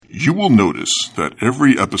You will notice that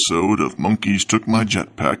every episode of Monkeys Took My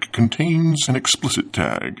Jetpack contains an explicit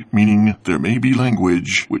tag, meaning there may be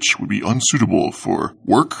language which would be unsuitable for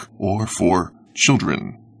work or for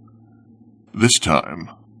children. This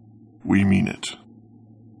time, we mean it.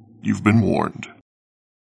 You've been warned.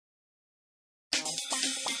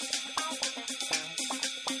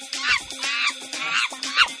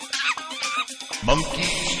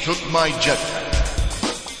 Monkeys Took My Jetpack.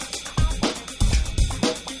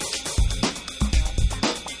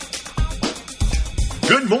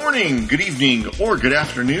 Good morning, good evening, or good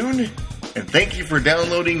afternoon, and thank you for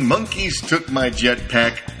downloading Monkeys Took My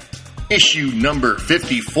Jetpack, issue number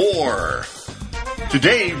 54.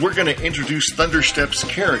 Today, we're going to introduce Thunderstep's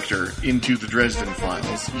character into the Dresden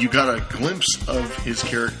Files. You got a glimpse of his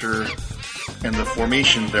character and the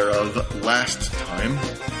formation thereof last time.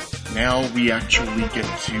 Now we actually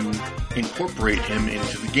get to incorporate him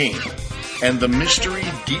into the game. And the mystery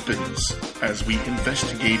deepens as we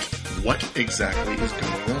investigate what exactly is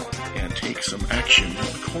going on and take some action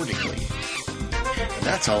accordingly. And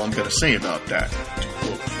that's all I'm going to say about that. To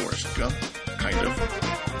quote Forrest Gump, kind of.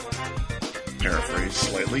 Paraphrase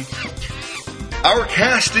slightly. Our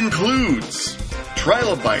cast includes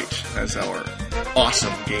Trilobite as our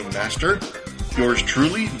awesome game master. Yours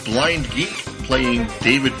truly, Blind Geek, playing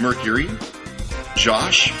David Mercury.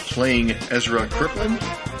 Josh, playing Ezra Kirkland.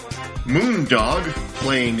 Moondog,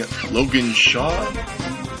 playing Logan Shaw,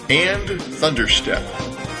 and Thunderstep,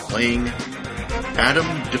 playing Adam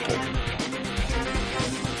Dipple.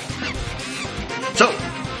 So,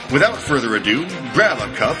 without further ado, grab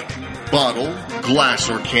a cup, bottle, glass,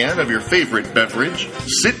 or can of your favorite beverage,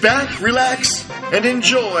 sit back, relax, and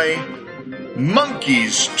enjoy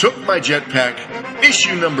Monkeys Took My Jetpack,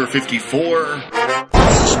 issue number 54,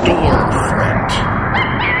 Storefront.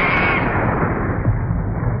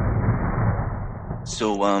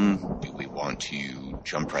 So, do we want to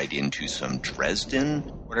jump right into some Dresden?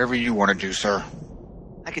 Whatever you want to do, sir.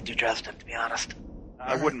 I could do Dresden, to be honest.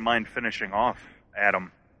 I wouldn't mind finishing off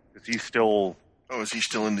Adam, because he's still... Oh, is he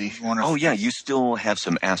still in the... Oh, yeah, you still have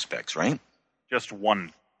some aspects, right? just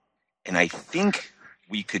one. And I think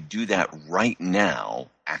we could do that right now,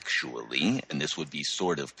 actually, and this would be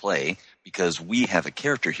sort of play, because we have a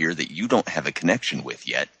character here that you don't have a connection with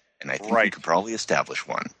yet, and I think we could probably establish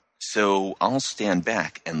one. So I'll stand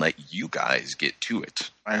back and let you guys get to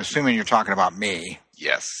it. I'm assuming you're talking about me.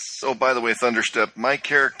 Yes. So, by the way, Thunderstep, my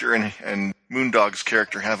character and Moondog's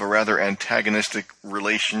character have a rather antagonistic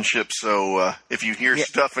relationship, so if you hear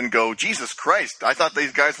stuff and go, Jesus Christ, I thought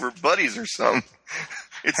these guys were buddies or something.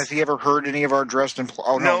 Has he ever heard any of our Dresden...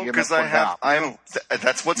 Oh, no, because I have...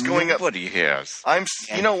 that's what's going up. Nobody has.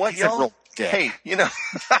 You know what, y'all? Hey, you know...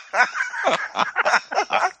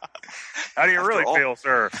 How do you really feel,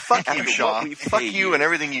 sir? Fuck you, Shaw. Fuck you and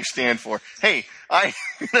everything you stand for. Hey,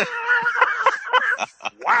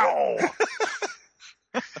 Wow!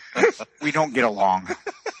 We don't get along.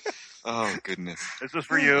 Oh, goodness. This is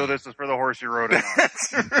for you. This is for the horse you rode in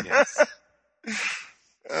on. Yes.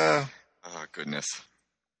 Oh, goodness.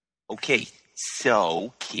 Okay,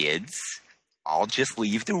 so, kids, I'll just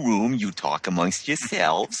leave the room. You talk amongst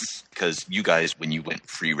yourselves. Because you guys, when you went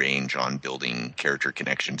free range on building character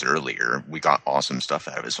connections earlier, we got awesome stuff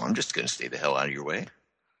out of it, so I'm just going to stay the hell out of your way.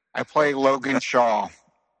 I play Logan Shaw,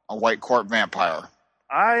 a white court vampire.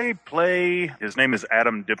 I play, his name is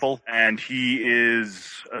Adam Dipple, and he is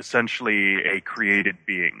essentially a created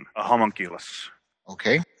being, a homunculus.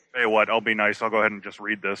 Okay. Tell you what, I'll be nice. I'll go ahead and just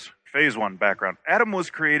read this. Phase 1 background. Adam was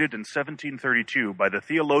created in 1732 by the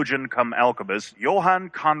theologian cum alchemist Johann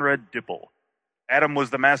Conrad Dipple. Adam was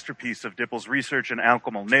the masterpiece of Dipple's research in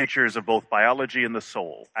alchemal natures of both biology and the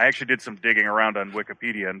soul. I actually did some digging around on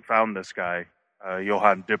Wikipedia and found this guy,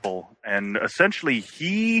 Johann Dipple, and essentially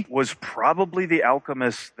he was probably the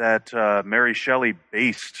alchemist that Mary Shelley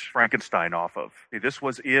based Frankenstein off of. See, this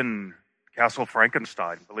was in Castle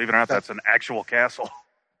Frankenstein. Believe it or not, that's an actual castle.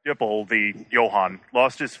 Dipple, the Johann,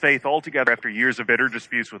 lost his faith altogether after years of bitter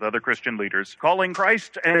disputes with other Christian leaders, calling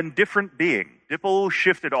Christ an indifferent being. Dipple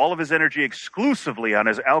shifted all of his energy exclusively on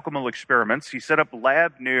his alchemical experiments. He set up a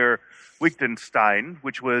lab near Wittgenstein,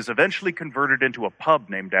 which was eventually converted into a pub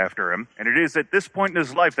named after him. And it is at this point in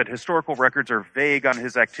his life that historical records are vague on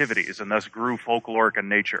his activities and thus grew folkloric in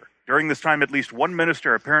nature. During this time, at least one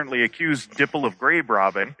minister apparently accused Dipple of grave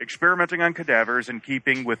robbing, experimenting on cadavers, and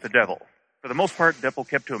keeping with the devil. For the most part, Dipple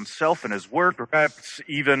kept to himself and his work, perhaps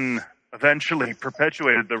even eventually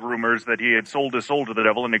perpetuated the rumors that he had sold his soul to the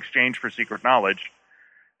devil in exchange for secret knowledge.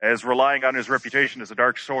 as relying on his reputation as a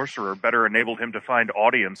dark sorcerer better enabled him to find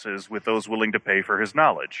audiences with those willing to pay for his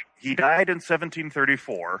knowledge. He died in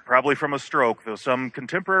 1734, probably from a stroke, though some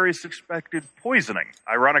contemporaries suspected poisoning.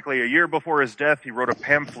 Ironically, a year before his death, he wrote a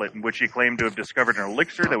pamphlet in which he claimed to have discovered an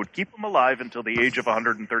elixir that would keep him alive until the age of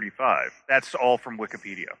 135. That's all from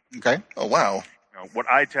Wikipedia. Okay. Oh, wow. What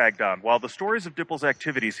I tagged on, while the stories of Dippel's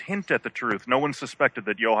activities hint at the truth, no one suspected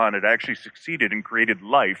that Johann had actually succeeded in creating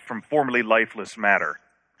life from formerly lifeless matter.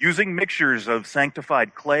 Using mixtures of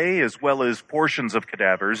sanctified clay as well as portions of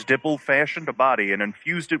cadavers, Dippel fashioned a body and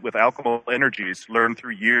infused it with alchemical energies learned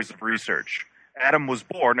through years of research. Adam was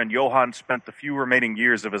born, and Johann spent the few remaining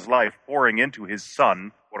years of his life pouring into his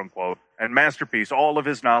son, quote-unquote, and masterpiece all of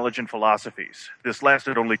his knowledge and philosophies. This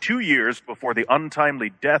lasted only 2 years before the untimely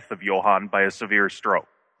death of Johann by a severe stroke.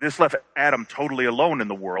 This left Adam totally alone in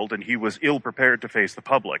the world, and he was ill-prepared to face the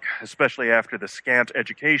public, especially after the scant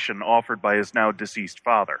education offered by his now-deceased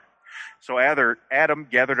father. So Adam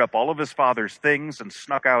gathered up all of his father's things and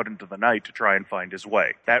snuck out into the night to try and find his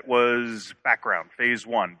way. That was background, phase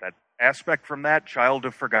 1. That aspect from that, child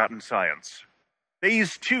of forgotten science.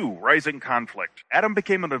 Phase 2, rising conflict. Adam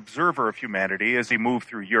became an observer of humanity as he moved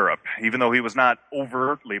through Europe. Even though he was not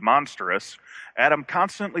overtly monstrous, Adam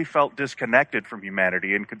constantly felt disconnected from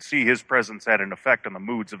humanity and could see his presence had an effect on the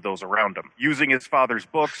moods of those around him. Using his father's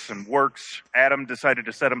books and works, Adam decided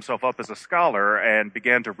to set himself up as a scholar and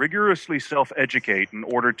began to rigorously self-educate in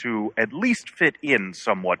order to at least fit in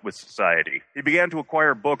somewhat with society. He began to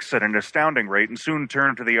acquire books at an astounding rate and soon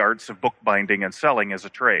turned to the arts of bookbinding and selling as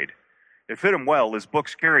a trade. It fit him well. His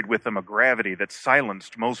books carried with them a gravity that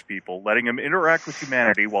silenced most people, letting him interact with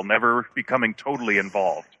humanity while never becoming totally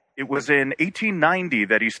involved. It was in 1890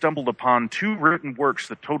 that he stumbled upon 2 written works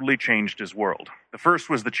that totally changed his world. The first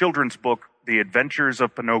was the children's book, The Adventures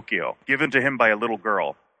of Pinocchio, given to him by a little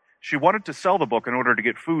girl. She wanted to sell the book in order to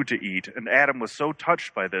get food to eat, and Adam was so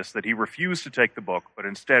touched by this that he refused to take the book, but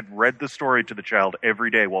instead read the story to the child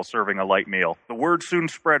every day while serving a light meal. The word soon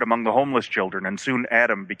spread among the homeless children, and soon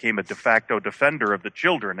Adam became a de facto defender of the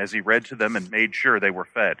children as he read to them and made sure they were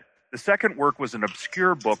fed. The second work was an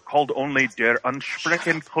obscure book called only Der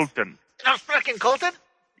Unsprechen Kulten. Unsprechen Kulten?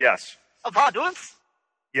 Yes. Of Honduras?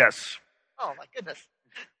 Yes. Oh, my goodness.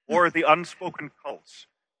 Or The Unspoken Cults,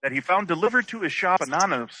 that he found delivered to his shop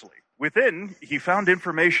anonymously. Within, he found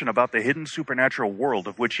information about the hidden supernatural world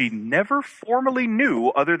of which he never formally knew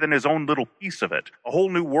other than his own little piece of it. A whole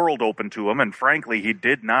new world opened to him, and frankly, he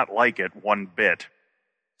did not like it one bit.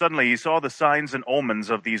 Suddenly, he saw the signs and omens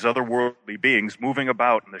of these otherworldly beings moving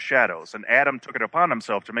about in the shadows, and Adam took it upon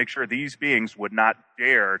himself to make sure these beings would not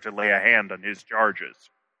dare to lay a hand on his charges.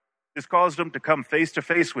 This caused him to come face to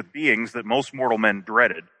face with beings that most mortal men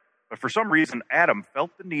dreaded. But for some reason, Adam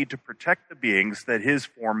felt the need to protect the beings that his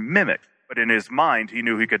form mimicked, but in his mind, he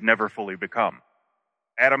knew he could never fully become.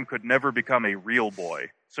 Adam could never become a real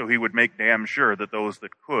boy, so he would make damn sure that those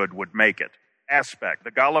that could would make it. Aspect.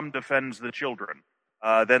 The Golem defends the children.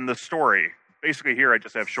 Then the story. Basically here I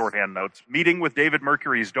just have shorthand notes. Meeting with David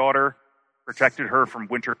Mercury's daughter, protected her from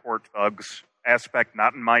Winter Court thugs. Aspect,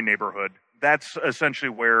 not in my neighborhood. That's essentially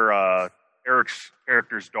where Eric's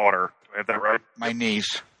character's daughter, do I have that right? My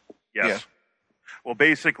niece. Yes. Yeah. Well,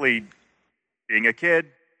 basically, being a kid,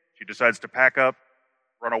 she decides to pack up,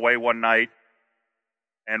 run away one night,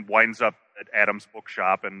 and winds up at Adam's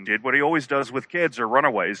bookshop and did what he always does with kids or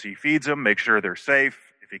runaways. He feeds them, makes sure they're safe.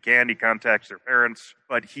 If he can, he contacts their parents.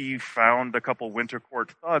 But he found a couple Winter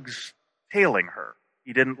Court thugs tailing her.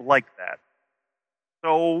 He didn't like that.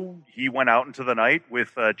 So he went out into the night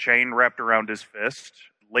with a chain wrapped around his fist,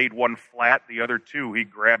 laid one flat, the other 2 he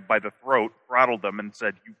grabbed by the throat, throttled them, and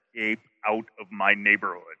said, "You keep out of my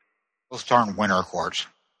neighborhood." Those darn Winter Courts.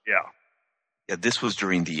 Yeah. Yeah, this was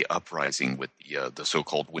during the uprising with the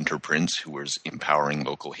so-called Winter Prince, who was empowering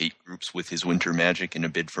local hate groups with his winter magic in a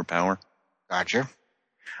bid for power. Gotcha.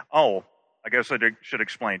 Oh, I guess I should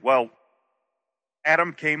explain. Well,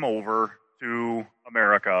 Adam came over to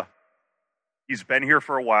America. He's been here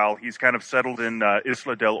for a while. He's kind of settled in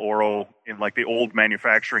Isla del Oro in like the old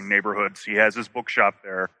manufacturing neighborhoods. He has his bookshop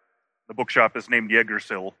there. The bookshop is named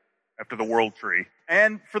Yggdrasil after the World Tree.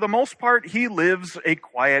 And for the most part, he lives a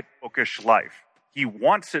quiet, bookish life. He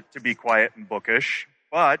wants it to be quiet and bookish,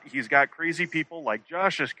 but he's got crazy people like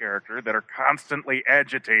Josh's character that are constantly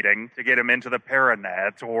agitating to get him into the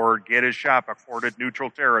Paranet or get his shop accorded neutral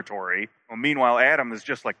territory. Well, meanwhile, Adam is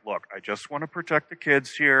just like, look, I just want to protect the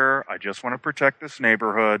kids here. I just want to protect this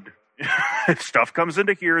neighborhood. If stuff comes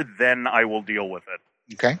into here, then I will deal with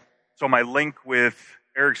it. Okay. So my link with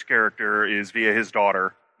Eric's character is via his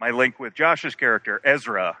daughter. My link with Josh's character,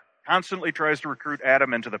 Ezra, constantly tries to recruit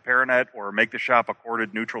Adam into the Paranet or make the shop a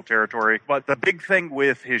corded neutral territory. But the big thing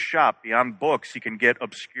with his shop, beyond books, he can get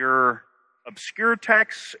obscure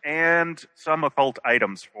texts and some occult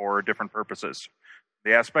items for different purposes.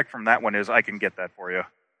 The aspect from that one is I can get that for you.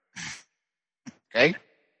 Okay.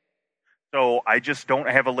 So I just don't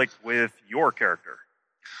have a link with your character.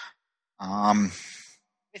 Let me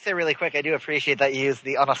say really quick, I do appreciate that you use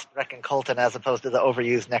the Unreckon Colton as opposed to the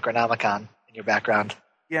overused Necronomicon in your background.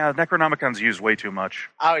 Yeah, Necronomicon's used way too much.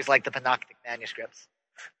 I always like the Panoptic manuscripts.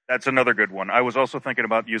 That's another good one. I was also thinking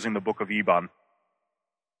about using the Book of Eban.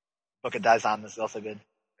 Book of Daizan is also good.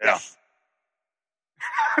 Yeah. Yes.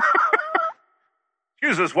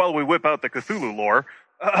 Excuse us while we whip out the Cthulhu lore.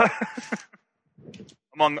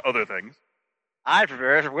 Among other things. I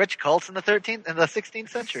prefer witch cults in the 16th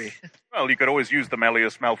century. Well, you could always use the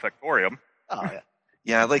Malleus Malfactorium. Oh, yeah.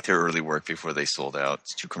 Yeah, I like their early work before they sold out.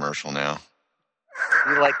 It's too commercial now.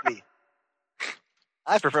 You like me.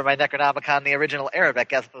 I prefer my Necronomicon the original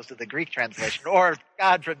Arabic as opposed to the Greek translation, or,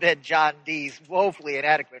 God forbid, John Dee's woefully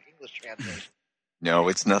inadequate English translation. No,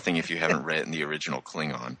 it's nothing if you haven't read it in the original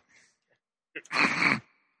Klingon.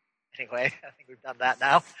 Anyway, I think we've done that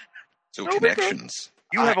now. So connections.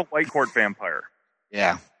 You have a White Court vampire.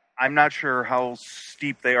 Yeah. I'm not sure how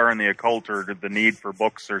steep they are in the occult or the need for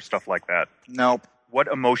books or stuff like that. Nope. What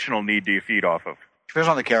emotional need do you feed off of? Depends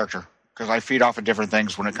on the character, because I feed off of different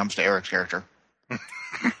things when it comes to Eric's character.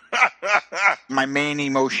 My main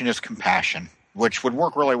emotion is compassion, which would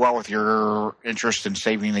work really well with your interest in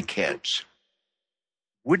saving the kids.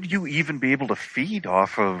 Would you even be able to feed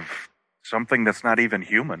off of something that's not even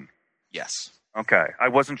human? Yes. Okay, I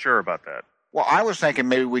wasn't sure about that. Well, I was thinking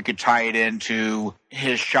maybe we could tie it into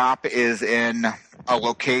his shop is in a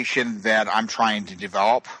location that I'm trying to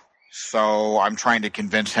develop. So I'm trying to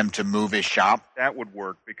convince him to move his shop. That would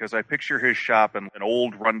work, because I picture his shop in an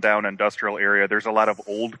old, rundown industrial area. There's a lot of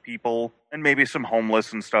old people and maybe some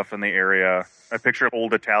homeless and stuff in the area. I picture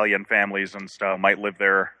old Italian families and stuff might live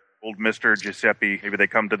there. Old Mr. Giuseppe, maybe they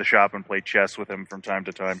come to the shop and play chess with him from time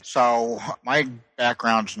to time. So my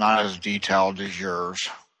background's not as detailed as yours.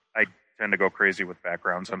 I tend to go crazy with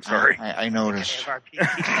backgrounds, I'm sorry. I noticed.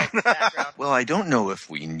 Well, I don't know if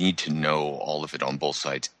we need to know all of it on both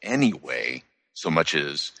sides anyway, so much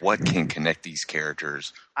as what can connect these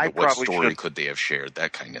characters, what probably story should. could they have shared,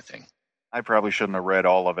 that kind of thing. I probably shouldn't have read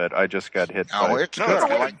all of it. I just got hit No, by it's good.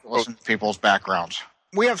 I like to listen to people's backgrounds.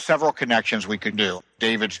 We have several connections we could do.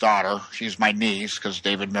 David's daughter, she's my niece because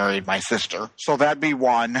David married my sister. So that'd be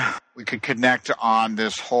one. We could connect on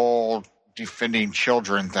this whole defending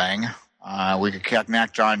children thing. We could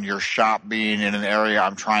connect on your shop being in an area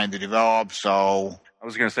I'm trying to develop. So I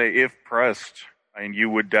was going to say, if pressed, I mean, you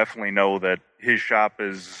would definitely know that his shop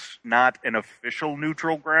is not an official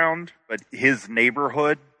neutral ground, but his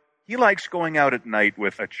neighborhood. He likes going out at night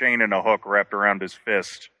with a chain and a hook wrapped around his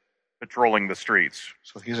fist, patrolling the streets.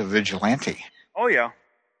 So he's a vigilante. Oh, yeah.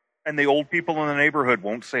 And the old people in the neighborhood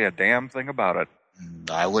won't say a damn thing about it.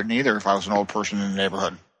 I wouldn't either if I was an old person in the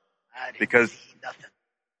neighborhood. Because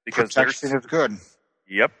Protection is good.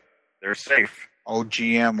 Yep, they're safe. Oh,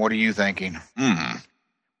 GM, what are you thinking?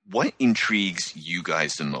 What intrigues you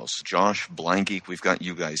guys the most? Josh, Blind Geek, we've got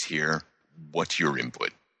you guys here. What's your input?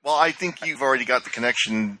 Well, I think you've already got the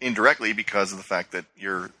connection indirectly because of the fact that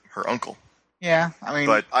you're her uncle. Yeah, I mean...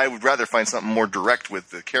 But I would rather find something more direct with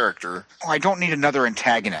the character. I don't need another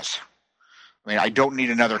antagonist. I mean, I don't need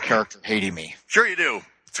another character hating me. Sure you do.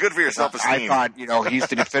 It's good for your self-esteem. I thought, he's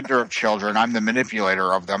the defender of children. I'm the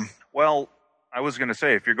manipulator of them. Well, I was going to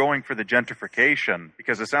say, if you're going for the gentrification,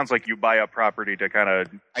 because it sounds like you buy up property to kind of...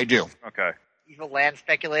 I do. Okay. Evil land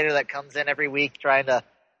speculator that comes in every week trying to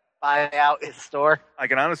buy out his store. I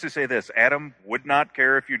can honestly say this. Adam would not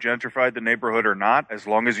care if you gentrified the neighborhood or not, as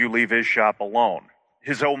long as you leave his shop alone.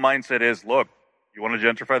 His whole mindset is, look, you want to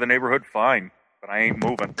gentrify the neighborhood? Fine, but I ain't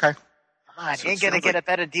moving. Okay. Come on, you ain't going to get a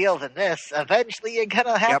better deal than this. Eventually, you're going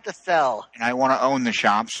to have to sell. And I want to own the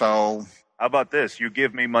shop, so... How about this? You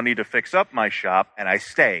give me money to fix up my shop, and I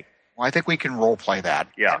stay. Well, I think we can role play that.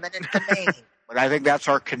 Yeah. Eminent domain. But I think that's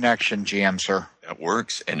our connection, GM, sir. That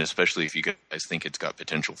works, and especially if you guys think it's got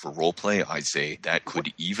potential for roleplay, I'd say that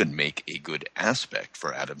could even make a good aspect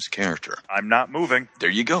for Adam's character. I'm not moving. There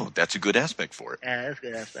you go. That's a good aspect for it. Yeah, that's a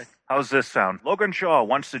good aspect. How's this sound? Logan Shaw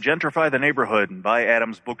wants to gentrify the neighborhood and buy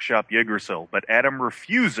Adam's bookshop Yggdrasil, but Adam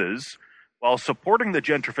refuses while supporting the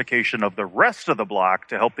gentrification of the rest of the block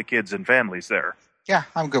to help the kids and families there. Yeah,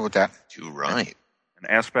 I'm good with that. Too right. An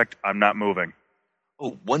aspect, I'm not moving.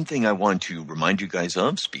 Oh, one thing I want to remind you guys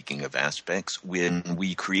of, speaking of aspects, when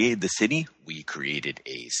we created the city, we created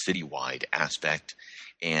a citywide aspect,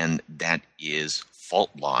 and that is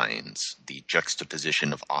fault lines, the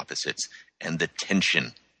juxtaposition of opposites, and the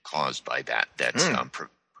tension caused by that's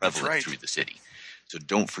prevalent through the city. So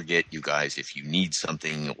don't forget, you guys, if you need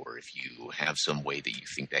something or if you have some way that you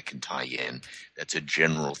think that can tie in, that's a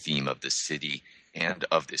general theme of the city and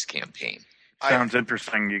of this campaign. Sounds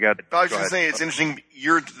interesting. I was going to say, it's interesting.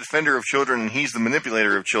 You're the defender of children, and he's the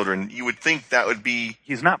manipulator of children. You would think that would be...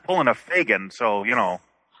 He's not pulling a Fagin, so,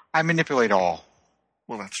 I manipulate all.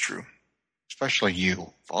 Well, that's true. Especially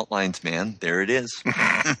you. Fault lines, man. There it is.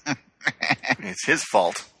 It's his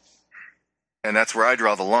fault. And that's where I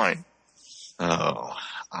draw the line. Oh,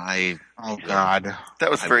 God.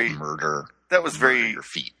 That was very... Murder. That was very... Your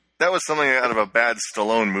feet. That was something out of a bad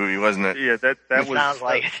Stallone movie, wasn't it? Yeah, that was... Sounds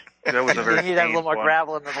like it. That was a very... You need to have a little more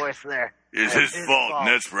gravel in the voice there. It's his fault, and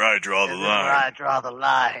that's where I draw the line. Where I draw the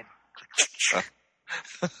line.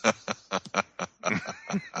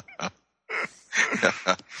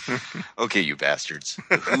 Okay, you bastards.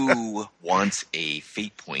 Who wants a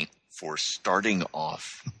fate point for starting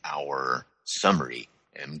off our summary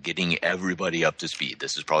and getting everybody up to speed?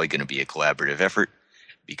 This is probably going to be a collaborative effort,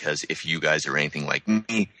 because if you guys are anything like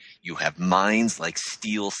me, you have minds like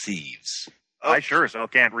steel thieves. I sure as hell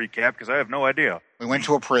can't recap because I have no idea. We went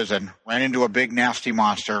to a prison, ran into a big nasty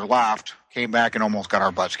monster, left, came back, and almost got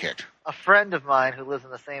our butts kicked. A friend of mine who lives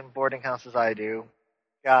in the same boarding house as I do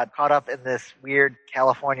got caught up in this weird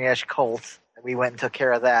California-ish cult. We went and took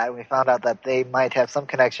care of that, and we found out that they might have some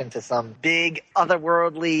connection to some big,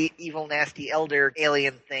 otherworldly, evil, nasty, elder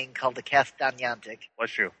alien thing called the Castanyantic.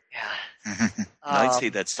 Bless you. Yeah. I'd say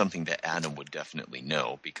that's something that Adam would definitely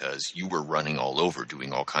know, because you were running all over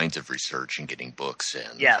doing all kinds of research and getting books.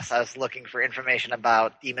 And Yes, I was looking for information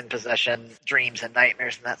about demon possession, dreams and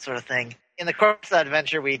nightmares and that sort of thing. In the course of that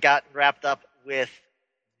adventure, we got wrapped up with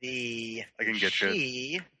the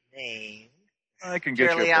named I can get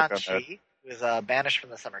you a book on that. Terlianchi, who is banished from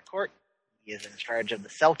the summer court. He is in charge of the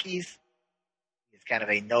Selkies. He's kind of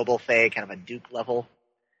a noble fae, kind of a duke level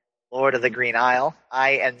Lord of the Green Isle.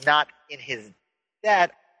 I am not in his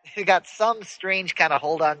debt. He got some strange kind of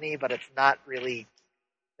hold on me, but it's not really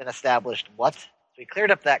been established what. So we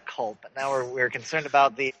cleared up that cult, but now we're concerned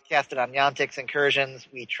about the Castanyantic's incursions.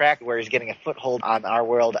 We tracked where he's getting a foothold on our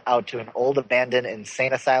world out to an old abandoned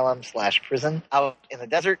insane asylum / prison out in the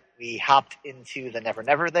desert. We hopped into the Never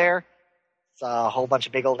Never there. Saw a whole bunch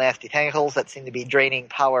of big old nasty tentacles that seem to be draining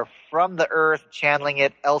power from the earth, channeling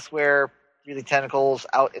it elsewhere through the tentacles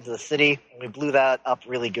out into the city, and we blew that up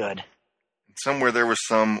really good. Somewhere there was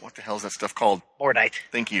some, what the hell is that stuff called? Mordite.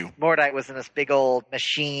 Thank you. Mordite was in this big old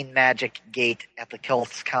machine magic gate at the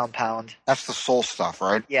cult's compound. That's the soul stuff,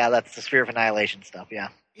 right? Yeah, that's the Sphere of Annihilation stuff, yeah.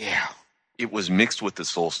 Yeah. it was mixed with the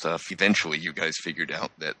soul stuff. Eventually, you guys figured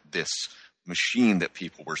out that this machine that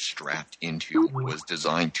people were strapped into was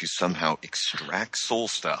designed to somehow extract soul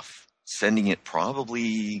stuff, sending it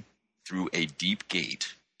probably through a deep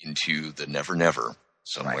gate into the Never Never,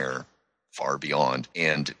 somewhere far beyond.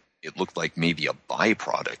 And it looked like maybe a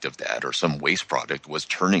byproduct of that or some waste product was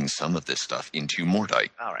turning some of this stuff into Mordite.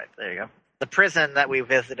 All right, there you go. The prison that we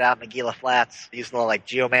visited out in Nagila Flats used a little like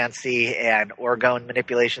geomancy and orgone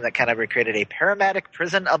manipulation that kind of recreated a paramedic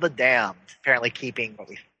prison of the damned, apparently keeping what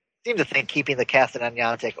we seem to think keeping the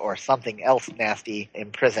Castanyantic or something else nasty in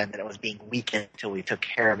prison, and it was being weakened until we took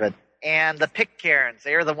care of it. And the Pitcairns,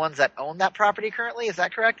 they are the ones that own that property currently, is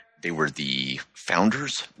that correct? They were the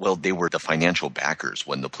founders. Well, they were the financial backers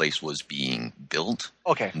when the place was being built.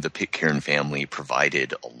 Okay. The Pitcairn family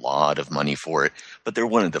provided a lot of money for it, but they're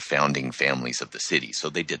one of the founding families of the city, so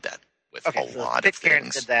they did that with a lot of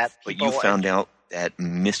things. Did that. But you found out that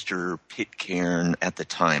Mr. Pitcairn at the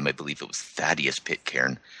time, I believe it was Thaddeus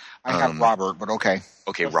Pitcairn. I have Robert, but okay.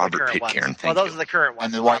 Okay, those Robert Pitcairn, thank you. Those are the current ones.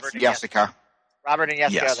 And the wife, Jessica. Robert and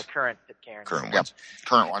Jessica Yes. are the current Pitcairns. Current ones.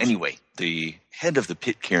 Current ones. Anyway, the head of the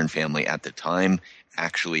Pitcairn family at the time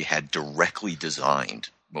actually had directly designed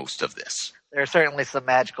most of this. There's certainly some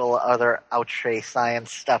magical other outre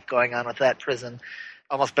science stuff going on with that prison.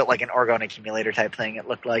 Almost built like an orgone accumulator type thing, it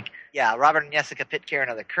looked like. Yeah, Robert and Jessica Pitcairn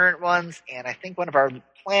are the current ones, and I think one of our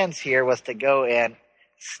plans here was to go and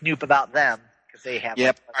snoop about them, because they have...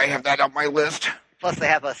 Yep, I have that on my list. Plus they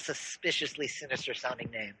have a suspiciously sinister sounding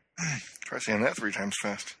name. Try saying that 3 times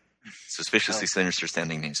fast. Suspiciously sinister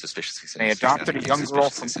standing name, suspiciously They sinister adopted a standing young name, girl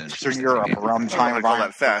suspiciously from sinister Eastern standing Europe name. around the I time don't of call Iron.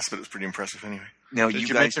 that fast, but it was pretty impressive anyway. Now, Did you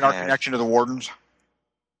guys mention our had- connection to the wardens?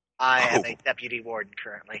 I am a deputy warden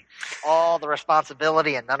currently. All the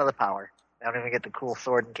responsibility and none of the power. I don't even get the cool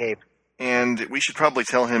sword and cape. And we should probably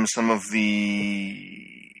tell him some of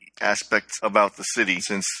the aspects about the city,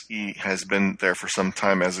 since he has been there for some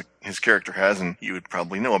time, as his character has, and he would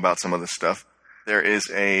probably know about some of this stuff. there is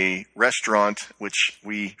a restaurant which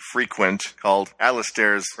we frequent called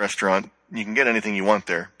Alistair's Restaurant. You can get anything you want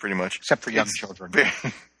there, pretty much. Except for young children. Bet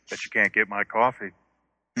you can't get my coffee.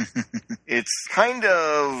 It's kind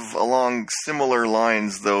of along similar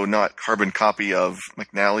lines, though not carbon copy of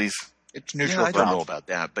McNally's. It's neutral I don't ground. know about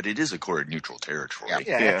that, but it is a core neutral territory.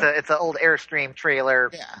 Yeah. Yeah, it's an old Airstream trailer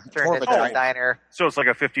Yeah, it's turned more of into a a diner. So it's like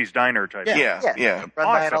a 50s diner type. Yeah. Run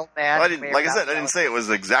by an old man. Well, like I said, I didn't say it was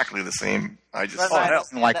exactly the same. I just Run Oh, by hell.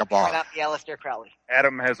 an Like a old bar. man, not the Alistair Crowley.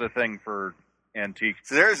 Adam has a thing for antiques.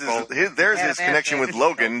 So there's his connection with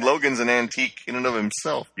Logan. Logan's an antique in and of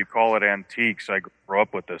himself. You call it antiques. I grew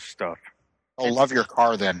up with this stuff. Oh, love your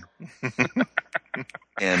car then.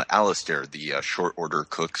 And Alistair, the short order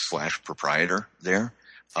cook / proprietor there.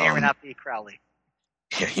 May or may not be Crowley.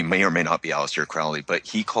 Yeah, he may or may not be Alistair Crowley, but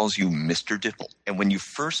he calls you Mr. Dipple. And when you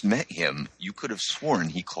first met him, you could have sworn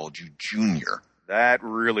he called you Junior, That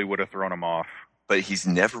really would have thrown him off. but he's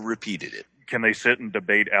never repeated it. Can they sit and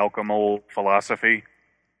debate alchemical philosophy?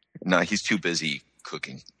 No, he's too busy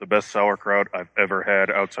cooking. The best sauerkraut I've ever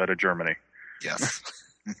had outside of Germany. Yes.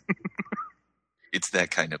 It's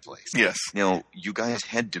that kind of place. Yes. Now, you guys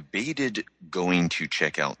had debated going to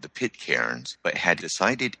check out the pit cairns, but had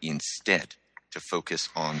decided instead to focus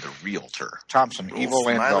on the realtor. Thompson, evil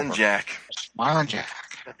Smiling landowner. Jack. Smiling Jack.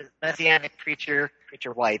 But this Messianic preacher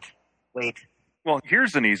White. Wait. Well,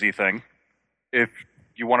 here's an easy thing. If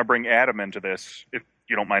you want to bring Adam into this, if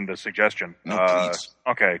you don't mind the suggestion. No, please.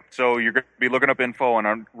 Okay, so you're going to be looking up info on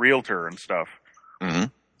a realtor and stuff. Mm-hmm.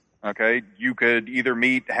 Okay, you could either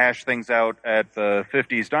hash things out at the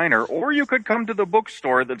 50s diner, or you could come to the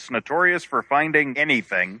bookstore that's notorious for finding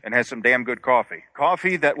anything and has some damn good coffee.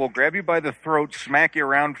 Coffee that will grab you by the throat, smack you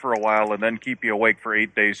around for a while, and then keep you awake for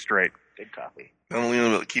 8 days straight. Good coffee. Not only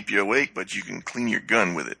will it keep you awake, but you can clean your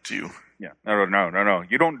gun with it, too. Yeah, no.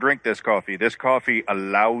 You don't drink this coffee. This coffee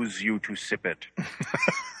allows you to sip it.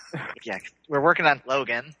 Yeah, we're working on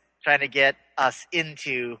Logan, trying to get us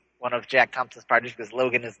into one of Jack Thompson's parties because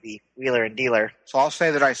Logan is the wheeler and dealer. So I'll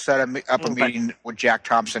say that I set up a meeting with Jack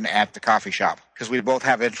Thompson at the coffee shop because we both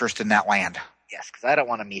have interest in that land. Yes, because I don't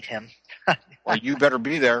want to meet him. Well, you better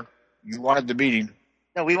be there. You wanted the meeting.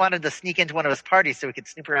 No, we wanted to sneak into one of his parties so we could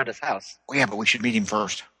snoop around his house. Oh, yeah, but we should meet him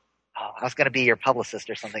first. Oh, I was going to be your publicist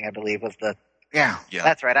or something, I believe, was the... Yeah. Yeah.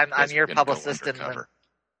 That's right, I'm guys your are gonna go publicist, and undercover.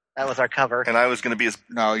 that was our cover. And I was going to be his...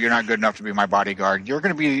 No, you're not good enough to be my bodyguard. You're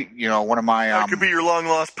going to be, one of my... I could be your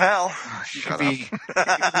long-lost pal. you could be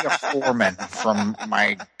a foreman from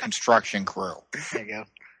my construction crew. There you go.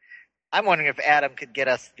 I'm wondering if Adam could get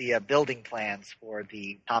us the building plans for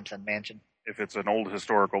the Thompson mansion. If it's an old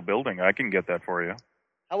historical building, I can get that for you.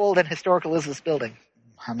 How old and historical is this building?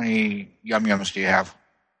 How many yum-yums do you have?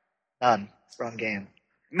 None. Wrong game.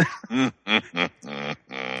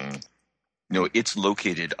 No, it's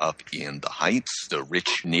located up in the Heights, the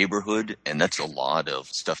rich neighborhood, and that's a lot of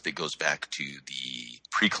stuff that goes back to the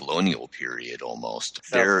pre-colonial period almost.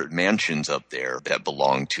 So- There are mansions up there that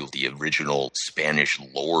belong to the original Spanish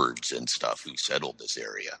lords and stuff who settled this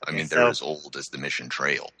area. I mean, so- they're as old as the Mission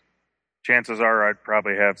Trail. Chances are I'd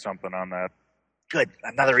probably have something on that. Good.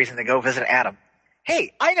 Another reason to go visit Adam.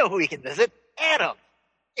 Hey, I know who we can visit. Adam.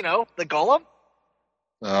 You know, the golem,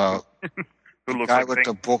 The Who looks guy like with Ving,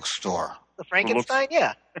 the bookstore. the Frankenstein.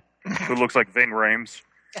 Yeah. who looks like Ving Rhames.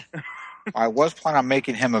 I was planning on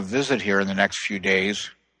making him a visit here in the next few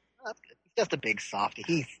days. That's good. He's just a big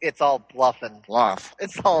softy. It's all bluff and Bluff.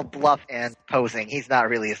 it's all bluff and posing. He's not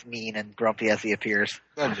really as mean and grumpy as he appears.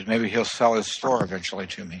 Good. Maybe he'll sell his store eventually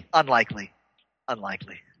to me. Unlikely.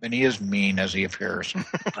 Then he is mean as he appears.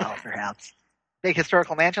 Well, perhaps. Big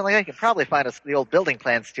historical mansion like that, you can probably find us the old building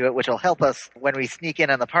plans to it, which will help us when we sneak in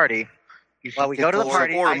on the party. While we go to the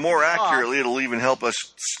party, Or I more sneak off. accurately, it'll even help us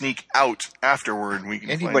sneak out afterward. We can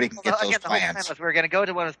Anybody find- can get Well, those again, the whole plan plans. was we were going to go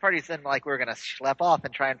to one of his parties, and we're going to schlep off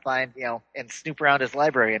and try and find, and snoop around his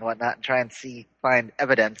library and whatnot, and try and find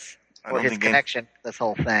evidence I for don't his think connection to this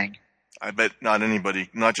whole thing. I bet not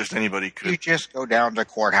just anybody You could. just go down to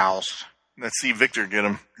courthouse. Let's see Victor get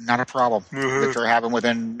him. Not a problem. Victor have him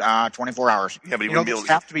within 24 hours. Yeah, but he You know, wouldn't be able these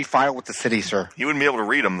to. have to be filed with the city, sir. He wouldn't be able to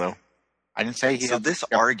read them though. I didn't say he. So this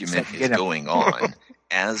Yeah, argument said is get him. going on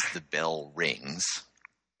as the bell rings.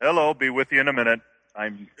 Hello, be with you in a minute.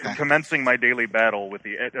 I'm commencing my daily battle with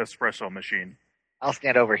the espresso machine. I'll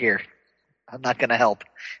stand over here. I'm not going to help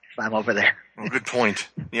if I'm over there. Oh, good point.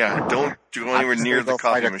 Yeah, don't go I'm anywhere just near gonna the go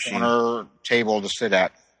find coffee a machine. corner table to sit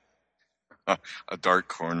at. A dark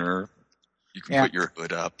corner. You can Yeah. put your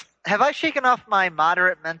hood up. Have I shaken off my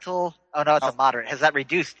moderate mental? Oh, no, it's a moderate. Has that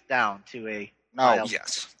reduced down to a No, mild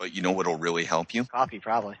Yes, but you know what'll really help you? coffee,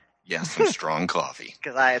 probably? Yeah, some strong coffee.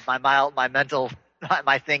 Because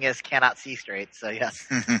my thing is cannot see straight. So yes.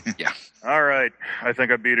 All right. I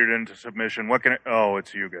think I beat it into submission. Oh,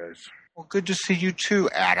 it's you guys. Well, good to see you too,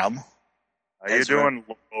 Adam. How you doing,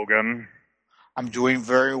 Logan? I'm doing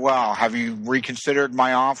very well. Have you reconsidered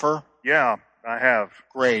my offer? Yeah, I have.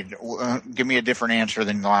 Great. Give me a different answer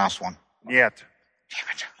than the last one. Yet.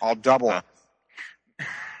 Damn it. I'll double it.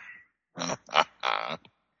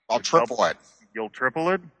 I'll triple it. You'll triple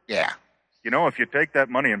it? Yeah. You know, if you take that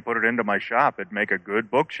money and put it into my shop, it'd make a good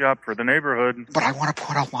bookshop for the neighborhood. But I want to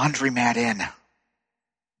put a laundromat in.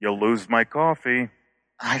 You'll lose my coffee.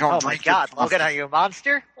 I don't Oh my drink God, your coffee. Logan, are you a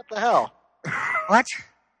monster? What the hell? What?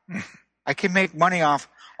 I can make money off.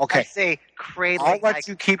 I Okay. say I'll let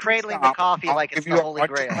you keep cradling stop. the coffee I'll like it's give the you Holy a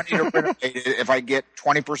bunch of Grail. money to renovate it if I get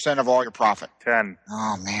 20% of all your profit. 10.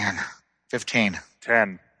 Oh man. 15.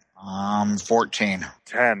 10. 14.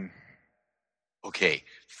 10. Okay,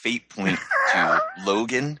 fate point to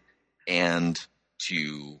Logan and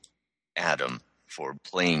to Adam for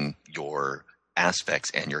playing your aspects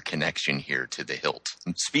and your connection here to the hilt.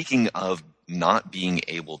 Speaking of not being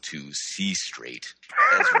able to see straight,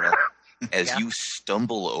 Ezra, as Yeah. you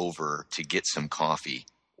stumble over to get some coffee,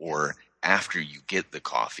 or after you get the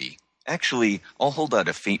coffee, actually, I'll hold out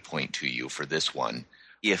a fate point to you for this one.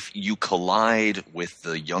 If you collide with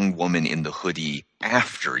the young woman in the hoodie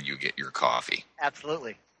after you get your coffee.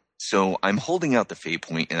 Absolutely. So I'm holding out the fate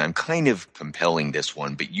point, and I'm kind of compelling this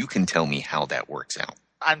one, but you can tell me how that works out.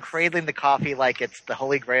 I'm cradling the coffee like it's the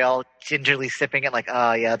Holy Grail, gingerly sipping it like,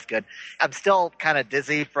 oh yeah, it's good. I'm still kind of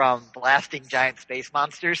dizzy from blasting giant space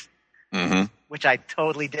monsters, Mm-hmm. which I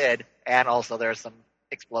totally did. And also there's some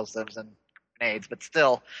explosives and grenades, but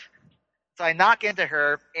still. So I knock into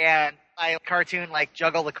her and I cartoon like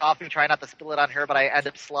juggle the coffee, try not to spill it on her, but I end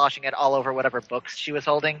up sloshing it all over whatever books she was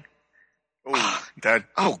holding. Oh, that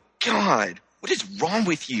Oh, God. What is wrong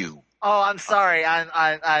with you? Oh, I'm sorry.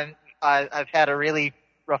 I've had a really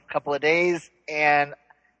rough couple of days and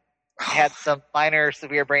had some minor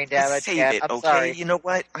severe brain damage. Save and it, I'm okay? sorry. You know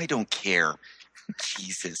what? I don't care.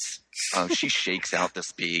 Jesus. She shakes out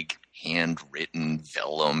this big handwritten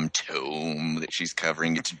vellum tome that she's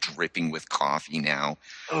covering. It's dripping with coffee now.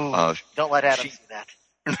 Ooh, don't let Adam she- see that.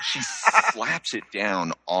 She slaps it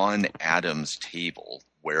down on Adam's table,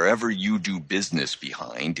 wherever you do business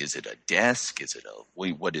behind. Is it a desk? Is it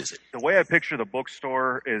what is it? The way I picture the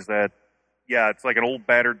bookstore is that, yeah, it's like an old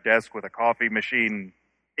battered desk with a coffee machine,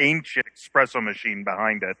 ancient espresso machine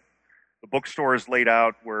behind it. The bookstore is laid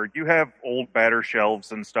out where you have old batter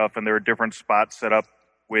shelves and stuff, and there are different spots set up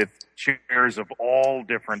with chairs of all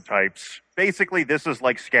different types. Basically, this is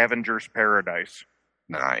like Scavenger's Paradise.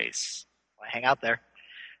 Nice. I hang out there.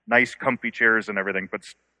 Nice, comfy chairs and everything. But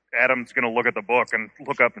Adam's going to look at the book and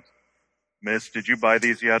look up. Miss, did you buy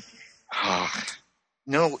these yet?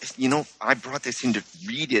 No, I brought this in to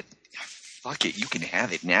read it. Fuck it, you can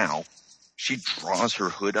have it now. She draws her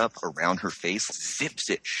hood up around her face, zips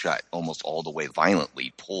it shut almost all the way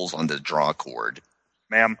violently, pulls on the draw cord,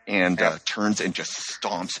 Ma'am, and turns and just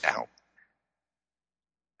stomps out.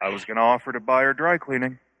 I was going to offer to buy her dry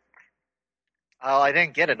cleaning. Oh, I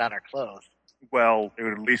didn't get it on her clothes. Well, it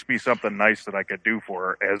would at least be something nice that I could do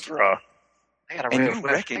for her, Ezra. I gotta And wait you with women.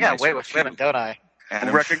 I recognize gotta wait her, with too. women, don't I?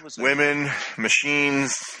 Adam, she was a- women,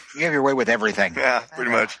 machines. You have your way with everything. Yeah,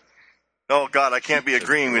 pretty much. Oh God, I can't be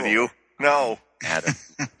agreeing with you. No. Adam.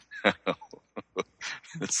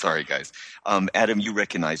 Sorry, guys. Adam, you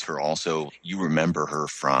recognize her also. You remember her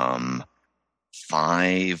from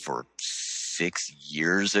 5 or 6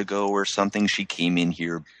 years ago or something. She came in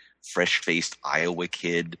here, fresh-faced Iowa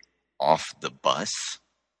kid off the bus.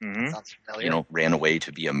 Mm-hmm. Sounds familiar. Ran away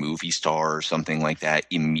to be a movie star or something like that.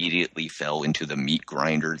 Immediately fell into the meat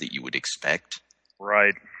grinder that you would expect.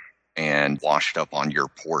 Right. And washed up on your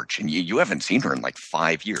porch. And you haven't seen her in like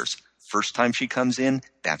 5 years. First time she comes in,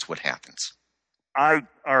 that's what happens. All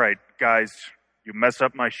right, guys. You mess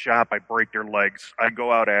up my shop, I break your legs. I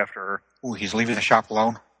go out after her. Ooh, he's leaving the shop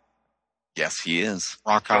alone. Yes, he is.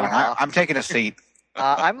 Rock on. Wow. I'm taking a seat.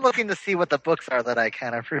 I'm looking to see what the books are that I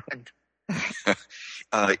kind of ruined.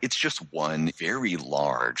 It's just one very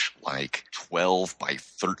large, like 12 by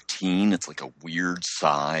 13. It's like a weird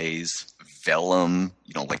size vellum,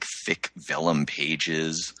 like thick vellum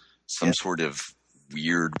pages, some sort of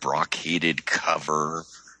weird brocaded cover,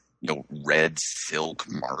 red silk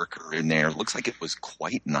marker in there. Looks like it was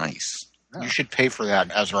quite nice. You should pay for that,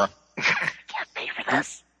 Ezra. Can't pay for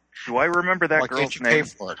this. Do I remember that Why girl's can't you name? pay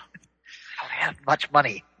for it? I don't have much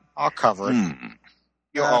money. I'll cover it.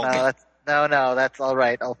 You owe me. No, that's all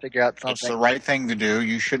right. I'll figure out It's the something. right thing to do.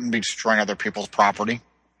 You shouldn't be destroying other people's property.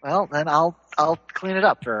 Well, then I'll clean it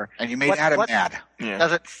up for her. And you made Adam mad. Yeah.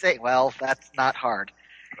 Does it say? Well, that's not hard.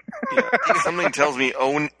 Yeah. Something tells me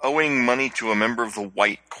owing money to a member of the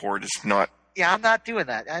White Court is not. Yeah, I'm not doing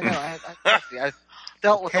that. I know. I've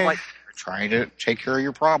dealt with the white. Trying to take care of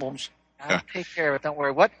your problems. I'll take care of it. Don't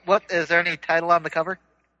worry. What is there any title on the cover?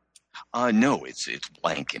 No, it's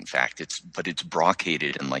blank. In fact, but it's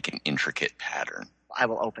brocaded in like an intricate pattern. I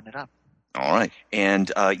will open it up. All right, and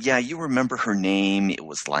you remember her name? It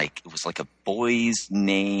was like a boy's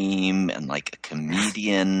name and like a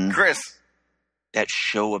comedian. Chris. That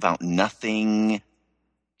show about nothing.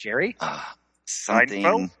 Jerry? Something.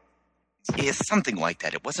 Seinfeld? Yeah, something like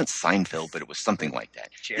that. It wasn't Seinfeld, but it was something like that.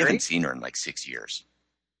 Jerry? You haven't seen her in like 6 years.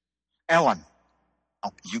 Ellen.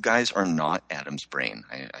 You guys are not Adam's brain.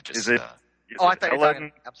 I just. Is it? I thought you were Ellen?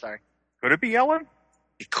 talking. I'm sorry. Could it be Ellen?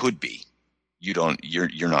 It could be. You don't.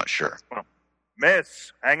 You're not sure.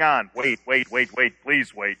 Miss, hang on. Wait.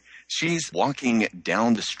 Please wait. She's walking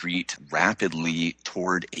down the street rapidly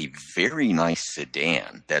toward a very nice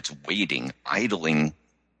sedan that's waiting, idling,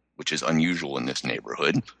 which is unusual in this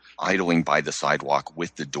neighborhood, idling by the sidewalk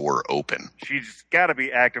with the door open. She's got to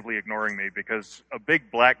be actively ignoring me because a big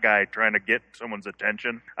black guy trying to get someone's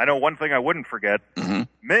attention. I know one thing I wouldn't forget. Mm-hmm.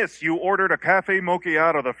 Miss, you ordered a cafe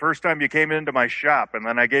macchiato the first time you came into my shop, and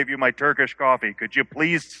then I gave you my Turkish coffee. Could you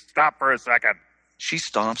please stop for a second? She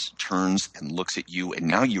stops, turns, and looks at you, and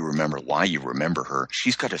now you remember why you remember her.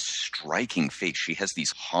 She's got a striking face. She has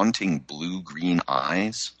these haunting blue-green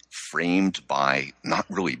eyes, framed by not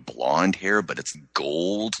really blonde hair, but it's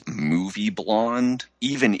gold movie blonde.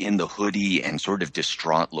 Even in the hoodie and sort of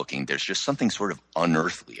distraught looking, there's just something sort of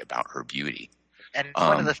unearthly about her beauty. And in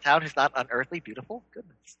one of this town who's not unearthly beautiful?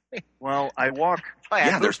 Goodness. Well, I walk.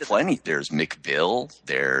 Yeah, there's plenty. There's McBill.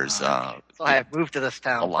 There's So I have moved to this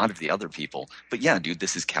town. a lot of the other people. But yeah, dude,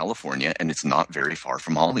 this is California, and it's not very far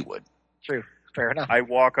from Hollywood. True. Fair enough. I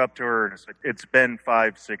walk up to her and say, it's been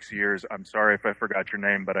 5-6 years. I'm sorry if I forgot your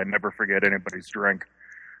name, but I never forget anybody's drink.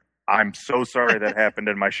 I'm so sorry that happened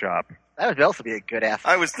in my shop. That would also be a good ass.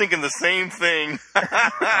 I was thinking the same thing.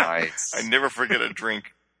 Nice. I never forget a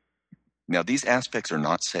drink. Now, these aspects are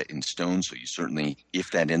not set in stone, so you certainly,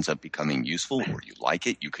 if that ends up becoming useful or you like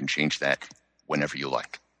it, you can change that whenever you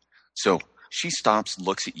like. So she stops,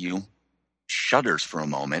 looks at you, shudders for a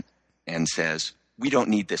moment, and says, "We don't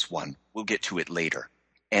need this one. We'll get to it later,"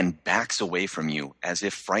 and backs away from you as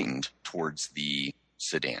if frightened towards the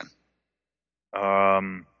sedan.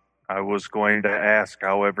 I was going to ask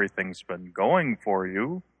how everything's been going for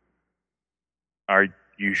you. Are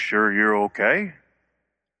you sure you're okay?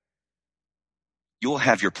 You'll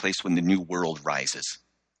have your place when the new world rises.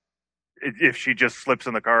 If she just slips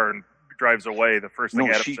in the car and drives away, the first thing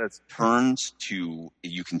No, Adam she says, turns to,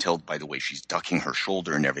 you can tell by the way she's ducking her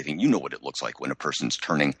shoulder and everything. You know what it looks like when a person's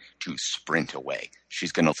turning to sprint away.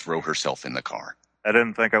 She's going to throw herself in the car. I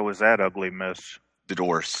didn't think I was that ugly, miss. The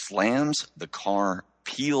door slams, the car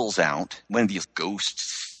peels out. One of these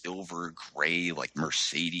ghost silver gray, like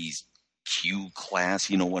Mercedes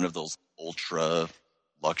Q-Class, one of those ultra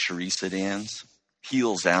luxury sedans,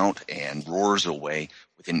 peels out and roars away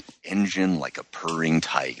with an engine like a purring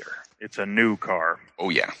tiger. It's a new car. Oh,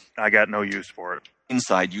 yeah. I got no use for it.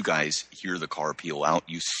 Inside, you guys hear the car peel out.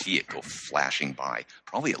 You see it go flashing by,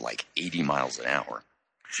 probably at like 80 miles an hour.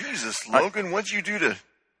 Jesus, Logan, what'd you do to...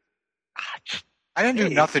 I didn't do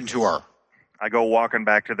nothing to her. I go walking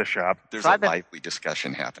back to the shop. There's So a I've been- lively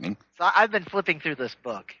discussion happening. So I've been flipping through this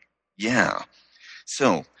book. Yeah.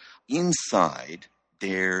 So, inside,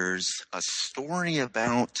 there's a story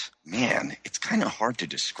about, man, it's kind of hard to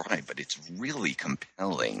describe, but it's really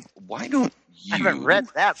compelling. Why don't you... I haven't read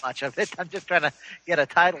that much of it. I'm just trying to get a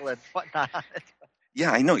title and whatnot on it.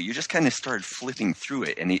 Yeah, I know. You just kind of started flipping through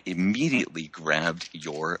it, and it immediately grabbed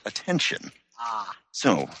your attention. Ah,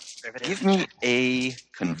 So, riveting. give me a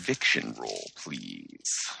conviction roll,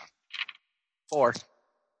 please. 4. Keep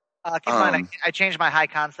in mind, I changed my high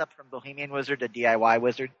concept from Bohemian Wizard to DIY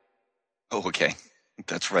Wizard. Oh, okay.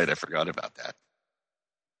 That's right. I forgot about that.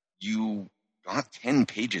 You got 10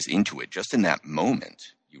 pages into it just in that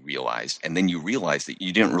moment, you realized. And then you realized that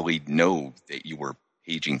you didn't really know that you were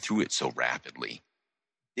paging through it so rapidly.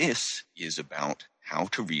 This is about how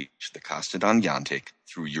to reach the Costa d'Anyantic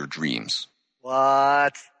through your dreams.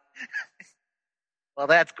 What? Well,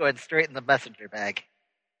 that's going straight in the messenger bag.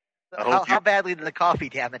 I So hope how badly did the coffee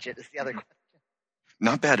damage it is the other question.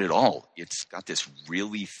 Not bad at all. It's got this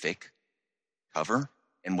really thick cover.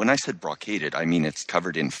 And when I said brocaded, I mean it's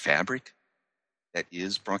covered in fabric that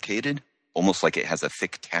is brocaded, almost like it has a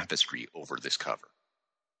thick tapestry over this cover.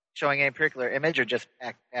 Showing any particular image or just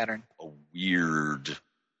pattern? A weird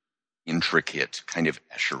intricate, kind of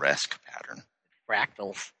Escher-esque pattern.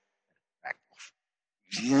 Fractals.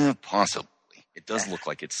 Yeah, possibly. It does look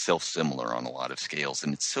like it's self-similar on a lot of scales,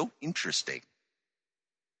 and it's so interesting.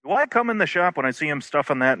 Do I come in the shop when I see him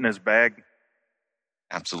stuffing that in his bag?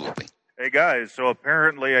 Absolutely. Hey, guys, so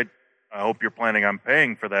apparently I hope you're planning on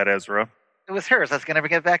paying for that, Ezra. It was hers. I was going to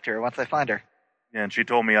get back to her once I find her. Yeah, and she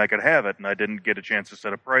told me I could have it, and I didn't get a chance to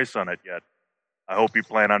set a price on it yet. I hope you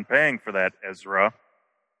plan on paying for that, Ezra.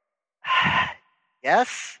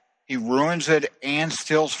 Yes? He ruins it and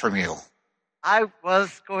steals from you. I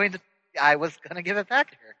was going to give it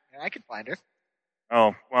back to her. I could find her.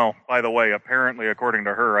 Oh, well, by the way, apparently, according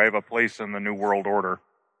to her, I have a place in the New World Order.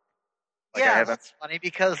 That's funny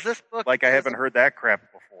because this book... I haven't heard that crap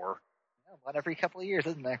before. One every couple of years,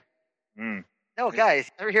 isn't there? Mm. No, guys,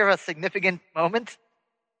 ever hear of a significant moment?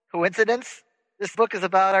 Coincidence? This book is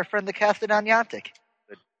about our friend the Castellan Niantic.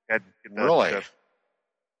 Really?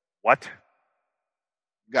 What?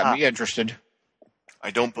 Got me interested.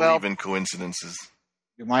 I don't believe in coincidences.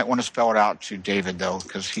 You might want to spell it out to David, though,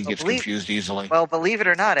 because he gets confused easily. Well, believe it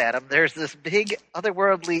or not, Adam, there's this big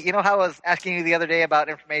otherworldly... You know how I was asking you the other day about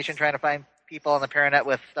information, trying to find people on the Paranet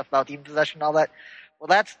with stuff about demon possession and all that? Well,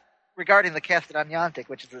 that's regarding the Castellan Niantic,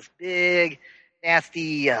 which is this big,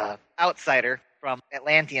 nasty outsider from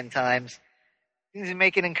Atlantean times. Seems to be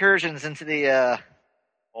making incursions into the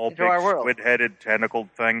into our world. Squid-headed,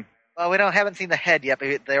 tentacled thing. Well, we haven't seen the head yet,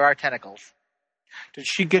 but there are tentacles. Did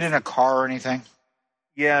she get in a car or anything?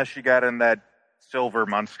 Yeah, she got in that silver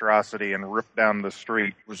monstrosity and ripped down the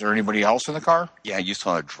street. Was there anybody else in the car? Yeah, you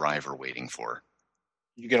saw a driver waiting for her.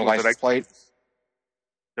 Did you get a license plate?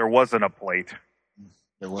 There wasn't a plate.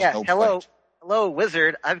 There was no plate. Hello,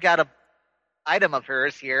 wizard. I've got a item of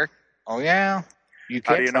hers here. Oh, yeah? You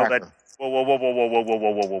can't How do you know that?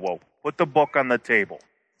 Whoa. Put the book on the table.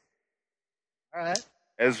 All right.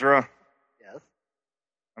 Ezra? Yes?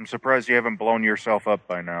 I'm surprised you haven't blown yourself up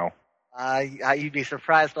by now. You'd be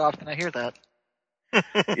surprised how often I hear that.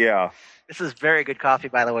 Yeah. This is very good coffee,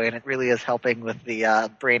 by the way, and it really is helping with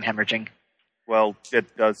the brain hemorrhaging. Well,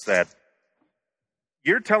 it does that.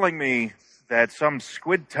 You're telling me that some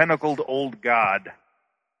squid-tentacled old god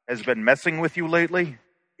has been messing with you lately?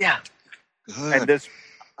 Yeah. Good. And this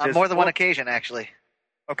On more than one occasion, actually.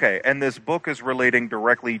 Okay, and this book is relating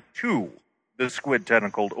directly to the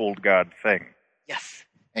squid-tentacled old god thing. Yes.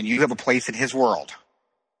 And you have a place in his world.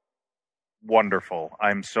 Wonderful.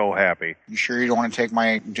 I'm so happy. You sure you don't want to take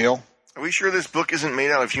my deal? Are we sure this book isn't made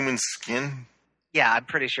out of human skin? Yeah, I'm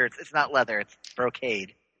pretty sure it's not leather. It's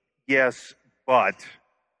brocade. Yes, but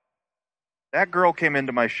that girl came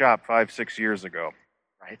into my shop 5-6 years ago.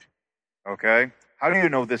 Right. Okay? How do you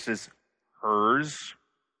know this is hers?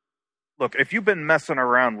 Look, if you've been messing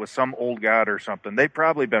around with some old god or something, they've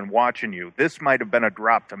probably been watching you. This might have been a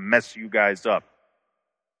drop to mess you guys up.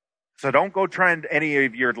 So don't go trying any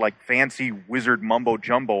of your fancy wizard mumbo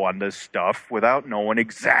jumbo on this stuff without knowing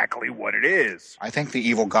exactly what it is. I think the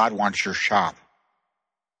evil god wants your shop.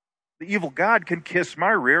 The evil god can kiss my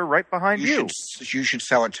rear right behind you. You should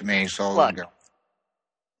sell it to me. So Look,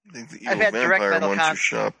 I think the I've evil had direct vampire metal wants your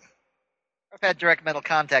shop. I've had direct mental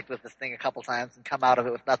contact with this thing a couple times and come out of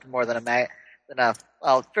it with nothing more than a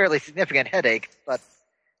fairly significant headache. But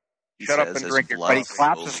Shut up and drink your. But he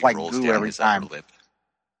collapses like goo every time.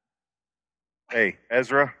 Hey,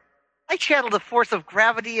 Ezra. I channeled the force of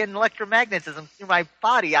gravity and electromagnetism through my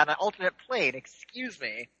body on an alternate plane. Excuse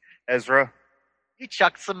me. Ezra. You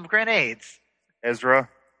chucked some grenades. Ezra.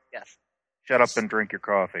 Yes. Shut up and drink your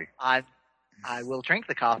coffee. I will drink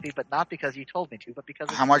the coffee, but not because you told me to, but because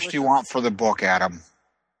it's How much do you delicious. want for the book, Adam?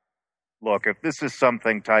 Look, if this is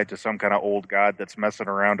something tied to some kind of old god that's messing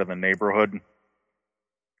around in the neighborhood,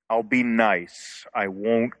 I'll be nice. I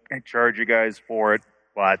won't charge you guys for it,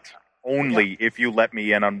 but only if you let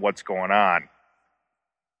me in on what's going on.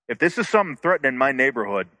 If this is something threatening my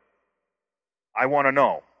neighborhood, I want to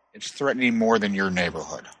know. It's threatening more than your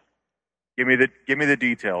neighborhood. Give me the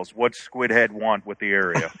details. What's Squidhead want with the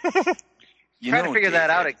area? Trying to figure that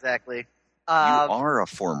out exactly. You are a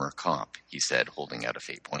former cop, he said, holding out a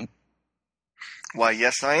fate point. Why,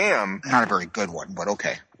 yes, I am. Not a very good one, but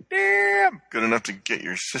okay. Damn! Good enough to get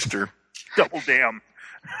your sister. Double damn.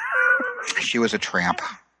 She was a tramp.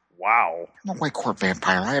 Wow. I'm a white court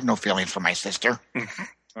vampire. I have no feelings for my sister.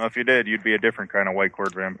 Well, if you did, you'd be a different kind of white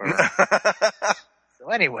court vampire. So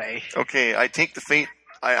anyway. Okay, I take the fate.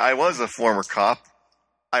 I was a former cop.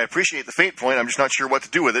 I appreciate the fate point. I'm just not sure what to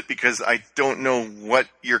do with it because I don't know what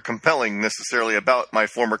you're compelling necessarily about my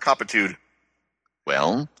former copitude.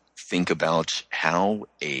 Well, think about how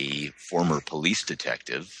a former police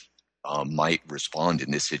detective might respond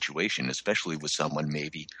in this situation, especially with someone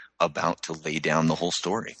maybe about to lay down the whole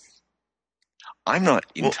story. I'm not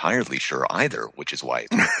entirely sure either, which is why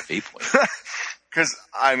it's a fate point. Because,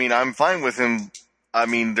 I mean, I'm fine with him. I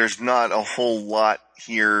mean, there's not a whole lot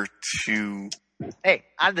here to... Hey,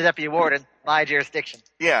 I'm the deputy warden. My jurisdiction.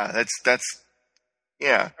 Yeah,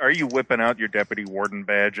 yeah. Are you whipping out your deputy warden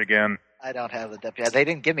badge again? I don't have the deputy. They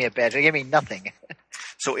didn't give me a badge. They gave me nothing.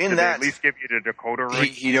 So Did they at least give you the Dakota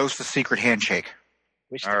ring? He knows the secret handshake.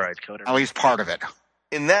 Which All right. Dakota At least part of it.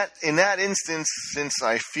 In that instance, since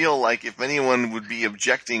I feel like if anyone would be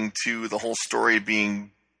objecting to the whole story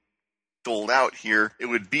being doled out here, it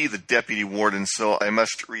would be the deputy warden, so I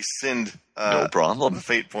must rescind No problem. the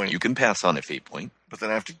fate point. You can pass on a fate point. But then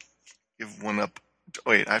I have to give one up.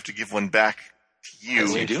 Wait, I have to give one back to you.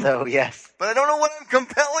 Yes, you do. So, yes. But I don't know what I'm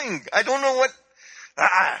compelling. I don't know what...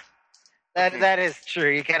 That is true.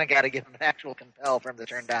 You kind of got to give him an actual compel for him to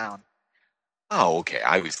turn down. Oh, okay.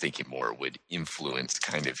 I was thinking more would influence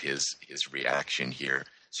kind of his reaction here.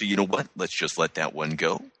 So you know what? Let's just let that one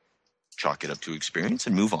go. Chalk it up to experience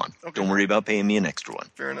and move on. Okay. Don't worry about paying me an extra one.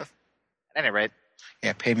 Fair enough. At any rate,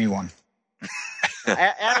 Yeah, pay me one.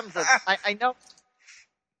 Adam's I know.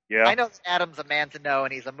 Yeah. I know Adam's a man to know,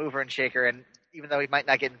 and he's a mover and shaker. And even though he might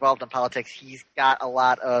not get involved in politics, he's got a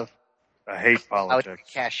lot of I hate politics.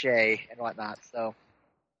 cachet and whatnot. So,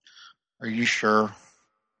 Are you sure?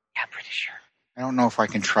 yeah, I'm pretty sure. I don't know if I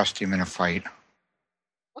can trust him in a fight.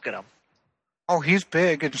 Look at him. Oh, he's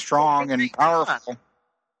big and strong and powerful.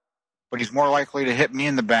 But he's more likely to hit me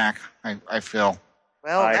in the back, I feel.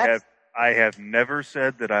 Well, I have never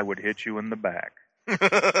said that I would hit you in the back.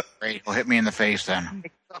 Great. He'll hit me in the face then.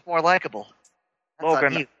 makes himself more likable. That's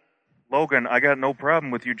on you. Logan, I got no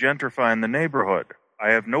problem with you gentrifying the neighborhood.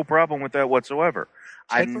 I have no problem with that whatsoever.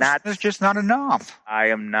 It's just not enough. I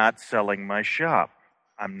am not selling my shop.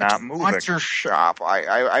 I'm not moving. What's your shop?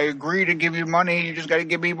 I agree to give you money. You just got to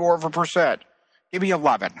give me more of a percent. Give me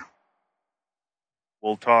 11.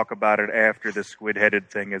 We'll talk about it after the squid-headed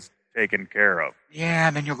thing is taken care of. Yeah,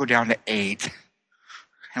 and then you'll go down to 8.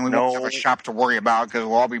 And we No. won't have a shop to worry about because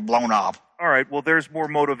we'll all be blown up. All right, well, there's more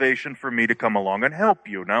motivation for me to come along and help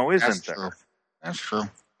you now, isn't there? True. That's true.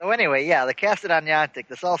 So anyway, yeah, the Castellanyantic.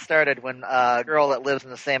 This all started when a girl that lives in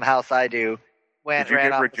the same house I do Did you ran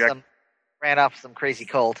get off rejected? ran off some crazy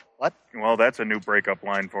cult. What? Well, that's a new breakup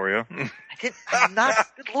line for you. I'm not.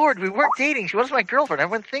 Good Lord, we weren't dating. She was my girlfriend.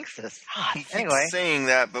 Everyone thinks this. He keeps Anyway, saying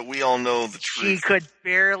that, but we all know the she truth. could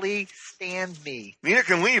barely stand me. Neither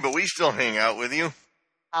can we, but we still hang out with you.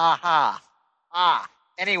 Aha.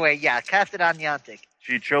 Anyway, yeah, Castellanyantic.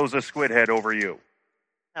 She chose a squid head over you.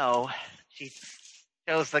 No, she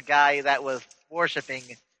chose the guy that was worshiping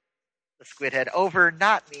the squid head over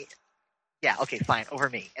not me. Yeah, okay, fine, over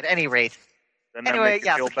me. At any rate. Doesn't that Anyway, make you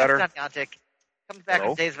yeah, feel so better? Castellanyantic comes back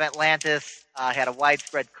Hello? from days of Atlantis, had a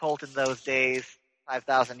widespread cult in those days,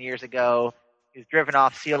 5,000 years ago. He was driven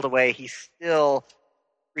off, sealed away. He still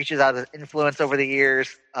reaches out as influence over the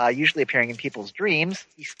years, usually appearing in people's dreams.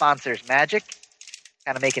 He sponsors magic,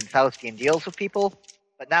 kind of making Faustian deals with people.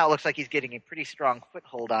 But now it looks like he's getting a pretty strong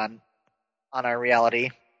foothold on our reality.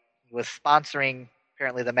 He was sponsoring,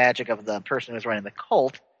 apparently, the magic of the person who was running the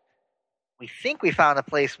cult. We think we found a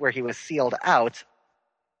place where he was sealed out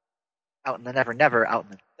in the Never Never, out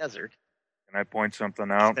in the desert. Can I point something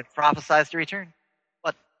He's out? been prophesized to return.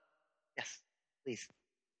 What? Yes, please.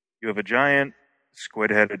 You have a giant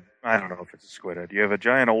squid-headed... I don't know if it's a squid head. You have a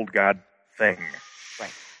giant old god thing.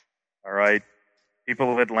 Right. All right?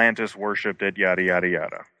 People of Atlantis worshipped it, yada, yada,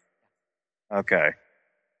 yada. Okay.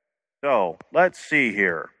 So, let's see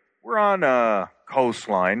here. We're on a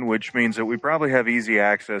coastline, which means that we probably have easy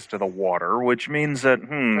access to the water, which means that,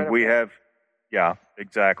 we have... Yeah,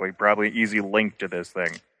 exactly. Probably easy link to this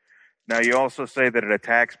thing. Now, you also say that it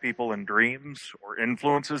attacks people in dreams or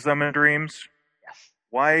influences them in dreams. Yes.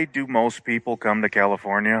 Why do most people come to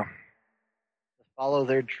California? To follow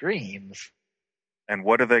their dreams. And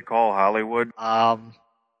what do they call Hollywood? The I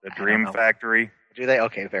Dream don't know. Factory? Do they?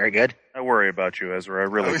 Okay, very good. I worry about you, Ezra. I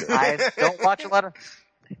really do. I don't watch a lot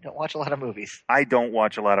of movies. I don't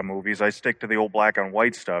watch a lot of movies. I stick to the old black and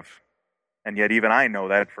white stuff. And yet even I know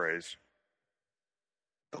that phrase.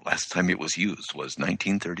 The last time it was used was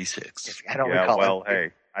 1936. I don't Yeah, recall well, that.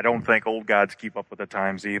 hey, I don't think old gods keep up with the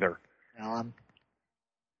times either. Well,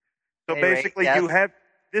 So Anyway, basically, yes. you have...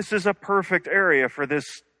 This is a perfect area for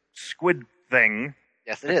this squid thing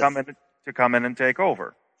yes, it to is. come in and take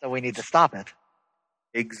over. So we need to stop it.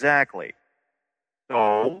 Exactly.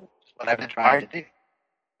 So, That's what I've been trying to do.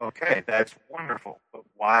 okay, that's wonderful. But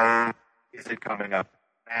why is it coming up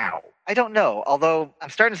now? I don't know, although I'm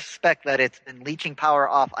starting to suspect that it's been leeching power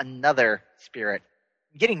off another spirit.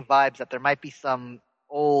 I'm getting vibes that there might be some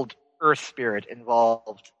old Earth spirit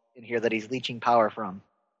involved in here that he's leeching power from.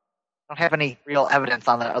 I don't have any real evidence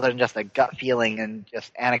on that other than just a gut feeling and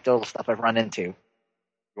just anecdotal stuff I've run into. You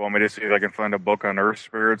want me to see if I can find a book on Earth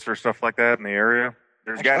spirits or stuff like that in the area?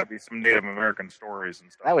 There's got to be some Native American stories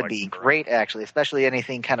and stuff. That would be great, actually, especially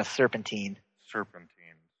anything kind of serpentine. Serpentine.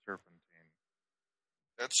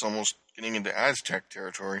 That's almost getting into Aztec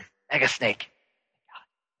territory. Mega snake.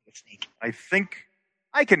 I think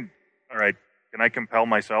I can. All right. Can I compel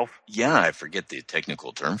myself? Yeah, I forget the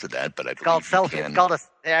technical term for that, but I It's called believe you can. It's called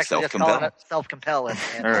they actually just call it self-compel in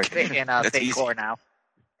All right. Fate Core now.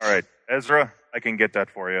 All right, Ezra, I can get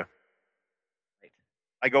that for you.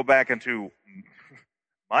 I go back into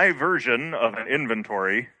my version of an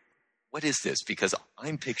inventory. What is this? Because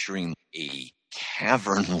I'm picturing a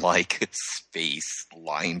cavern-like space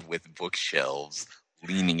lined with bookshelves,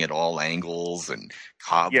 leaning at all angles and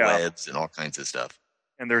cobwebs and all kinds of stuff.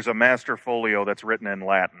 And there's a master folio that's written in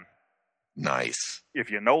Latin. Nice.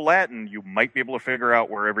 If you know Latin, you might be able to figure out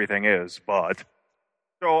where everything is, but...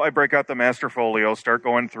 So I break out the master folio, start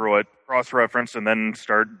going through it, cross-reference, and then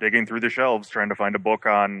start digging through the shelves, trying to find a book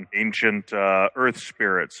on ancient earth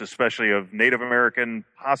spirits, especially of Native American,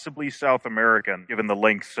 possibly South American, given the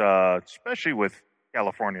links, especially with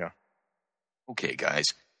California. Okay,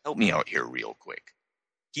 guys, help me out here real quick.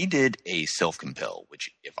 He did a self-compel,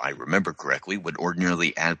 which, if I remember correctly, would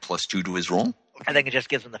ordinarily add +2 to his roll. I think it just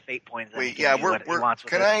gives him the fate points. Wait, yeah, I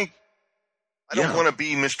don't want to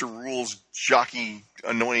be Mr. Rules jockey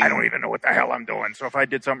annoying. I don't even know what the hell I'm doing, so if I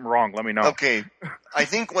did something wrong, let me know. Okay, I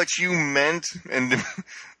think what you meant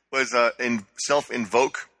was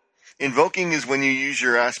self-invoke. Invoking is when you use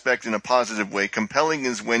your aspect in a positive way. Compelling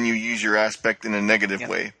is when you use your aspect in a negative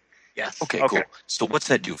way. Yes. Okay, cool. So what's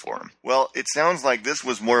that do for him? Well, it sounds like this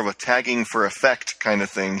was more of a tagging for effect kind of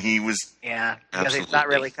thing. He was... Yeah, because he's not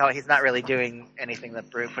really doing anything that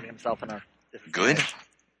putting himself in a... Good.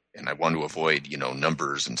 And I want to avoid,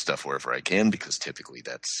 numbers and stuff wherever I can, because typically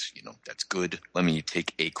that's good. Let me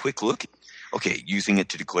take a quick look. Okay, using it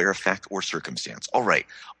to declare a fact or circumstance. All right.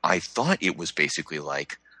 I thought it was basically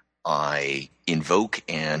like I invoke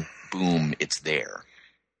and boom, it's there.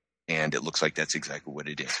 And it looks like that's exactly what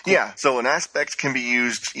it is. Cool. Yeah, so an aspect can be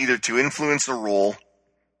used either to influence a roll,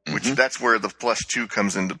 which that's where the +2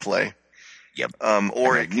 comes into play. Yep.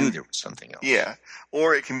 Or I knew there was something else. Yeah.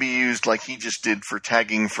 Or it can be used like he just did for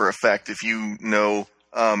tagging for effect. If you know,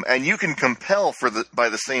 and you can compel by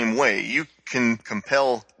the same way. You can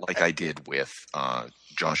compel like I did with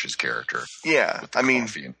Josh's character. Yeah, I mean,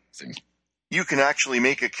 you can actually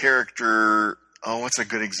make a character. Oh, what's a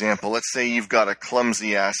good example? Let's say you've got a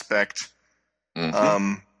clumsy aspect,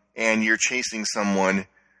 and you're chasing someone.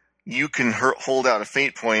 You can hold out a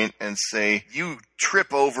fate point and say you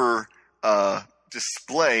trip over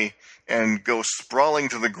display and go sprawling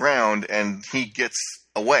to the ground, and he gets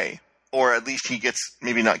away, or at least he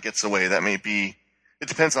maybe not gets away. That may be. It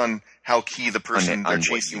depends on how key the person they're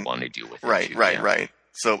chasing. What you want to do with it. Right.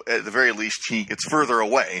 So at the very least, he gets further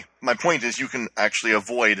away. My point is, you can actually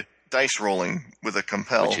avoid dice rolling with a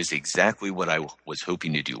compel, which is exactly what I was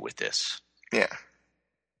hoping to do with this. Yeah.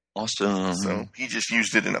 Awesome. So he just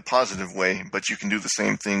used it in a positive way, but you can do the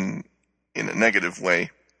same thing in a negative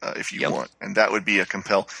way. If you want, and that would be a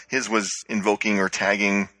compel. His was invoking or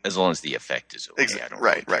tagging, as long as the effect is okay. Exactly.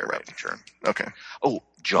 Right. The term. Okay. Oh,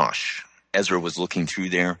 Josh, Ezra was looking through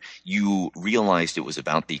there. You realized it was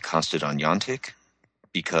about the Costodonyantic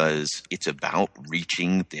because it's about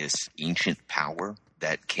reaching this ancient power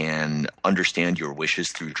that can understand your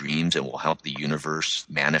wishes through dreams and will help the universe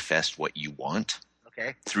manifest what you want.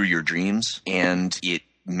 Okay. Through your dreams, and it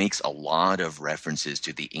makes a lot of references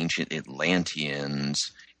to the ancient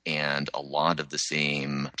Atlanteans and a lot of the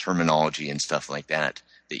same terminology and stuff like that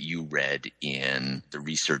you read in the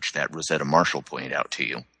research that Rosetta Marshall pointed out to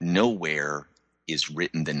you. Nowhere is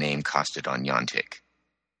written the name Costodonyantic.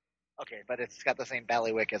 Okay, but it's got the same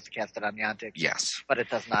ballywick as the Costodonyantic. Yes. But it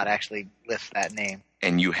does not actually list that name.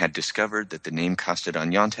 And you had discovered that the name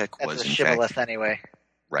Costodonyantic was, in fact... shibboleth anyway.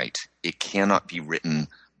 Right. It cannot be written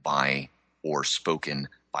by or spoken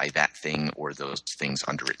by that thing or those things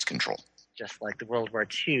under its control. Just like the World War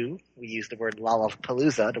II, we used the word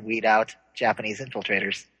Lollapalooza to weed out Japanese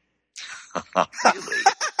infiltrators. Really?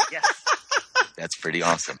 Yes. That's pretty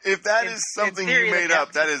awesome. If that In- is something in theory, you the made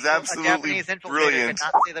up, that is a absolutely Japanese infiltrator brilliant.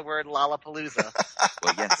 could not say the word Lollapalooza.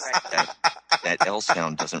 Well, yes, that L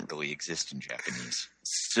sound doesn't really exist in Japanese.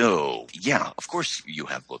 So, yeah, of course you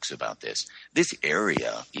have books about this. This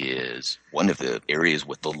area is one of the areas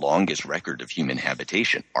with the longest record of human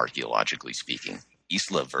habitation, archaeologically speaking.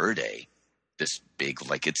 Isla Verde, this big,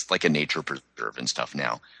 it's like a nature preserve and stuff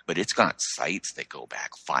now, but it's got sites that go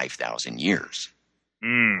back 5,000 years.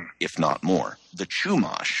 If not more. The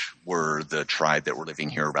Chumash were the tribe that were living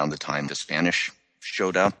here around the time the Spanish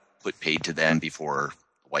showed up, put paid to them before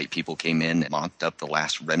white people came in and locked up the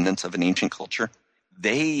last remnants of an ancient culture.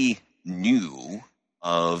 They knew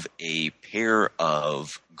of a pair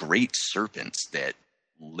of great serpents that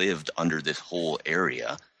lived under this whole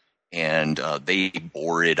area, and they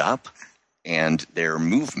bore it up, and their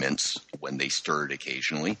movements, when they stirred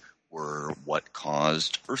occasionally, were what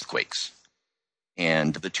caused earthquakes.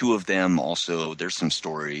 And the two of them also, there's some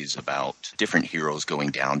stories about different heroes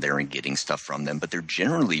going down there and getting stuff from them, but they're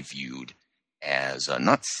generally viewed as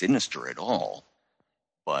not sinister at all,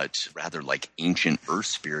 but rather like ancient earth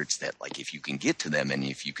spirits that, like, if you can get to them and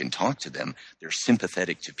if you can talk to them, they're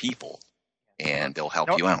sympathetic to people and they'll help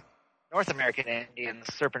you out. North American Indian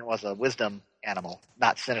serpent was a wisdom animal,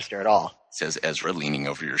 not sinister at all. Says Ezra, leaning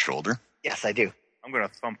over your shoulder. Yes, I do. I'm going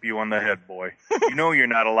to thump you on the head, boy. You know you're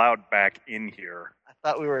not allowed back in here. I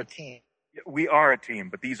thought we were a team. We are a team,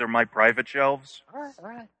 but these are my private shelves. All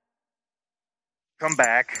right. Come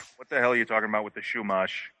back. What the hell are you talking about with the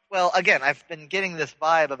Shumash? Well, again, I've been getting this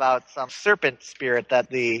vibe about some serpent spirit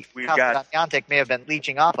that the Niantic may have been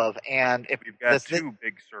leeching off of, and if We've got two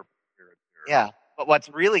big serpent spirits here. Yeah, but what's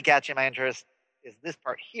really catching my interest is this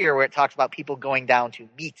part here where it talks about people going down to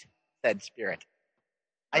meet said spirit.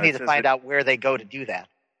 I need to find out where they go to do that.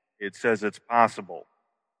 It says it's possible.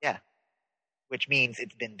 Yeah, which means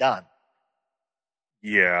it's been done.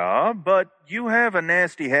 Yeah, but you have a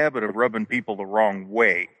nasty habit of rubbing people the wrong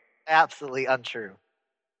way. Absolutely untrue.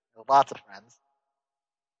 Lots of friends.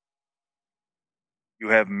 You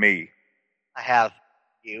have me. I have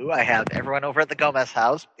you. I have everyone over at the Gomez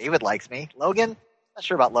house. David likes me. Logan? Not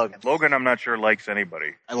sure about Logan. Logan, I'm not sure likes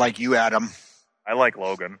anybody. I like you, Adam. I like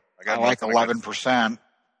Logan. I like 11%.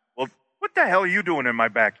 Well, what the hell are you doing in my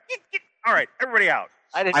back? All right, everybody out.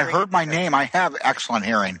 I heard my name. I have excellent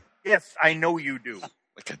hearing. Yes, I know you do.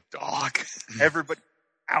 Like a dog. Everybody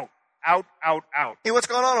out. Out. Hey, what's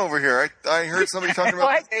going on over here? I heard somebody talking about...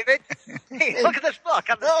 Hi, David. Hey, look at this book.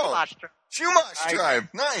 I'm the Chumash tribe.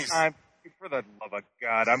 Nice. For the love of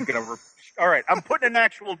God, I'm going to... All right, I'm putting an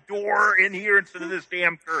actual door in here instead of this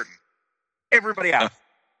damn curtain. Everybody out.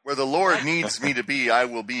 Where the Lord needs me to be, I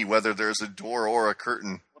will be, whether there's a door or a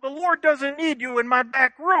curtain. Well, the Lord doesn't need you in my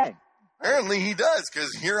back room. Apparently he does,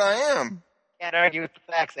 because here I am. Can't argue with the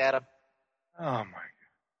facts, Adam. Oh, my God.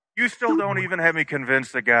 You still don't even have me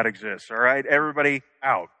convinced that God exists, all right? Everybody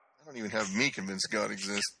out. I don't even have me convinced God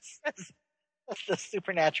exists. That's the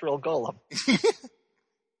supernatural golem.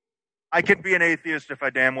 I can be an atheist if I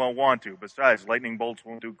damn well want to. Besides, lightning bolts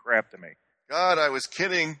won't do crap to me. God, I was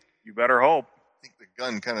kidding. You better hope. I think the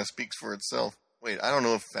gun kind of speaks for itself. Wait, I don't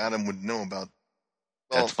know if Adam would know about...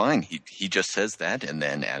 Well, that's fine. He just says that, and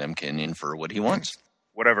then Adam can infer what he wants.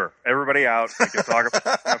 Whatever. Everybody out. I can talk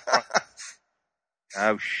about...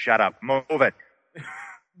 Oh, shut up. Move it.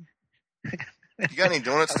 You got any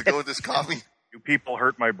donuts to go with this coffee? You people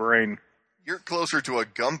hurt my brain. You're closer to a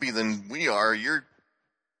Gumby than we are.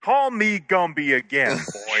 Call me Gumby again,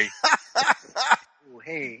 boy. Ooh,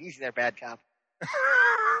 hey, easy there, bad cop.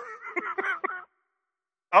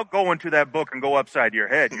 I'll go into that book and go upside your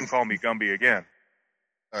head. You call me Gumby again.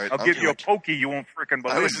 All right, I'll give you a pokey you won't frickin'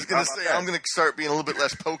 believe. I was just going to say, I'm going to start being a little bit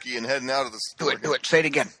less pokey and heading out of the store. Do it. Say it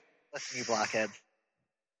again. Listen, you blockheads.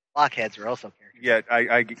 Blockheads are also characters. Yeah,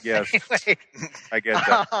 I yes. Anyway, I get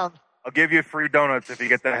that. I'll give you free donuts if you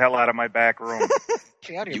get the hell out of my back room.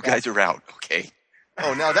 You guys are out, okay?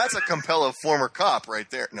 Oh, now that's a Compella former cop right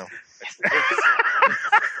there. No.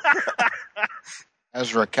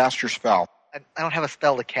 Ezra, cast your spell. I don't have a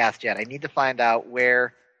spell to cast yet. I need to find out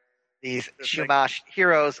where these Chumash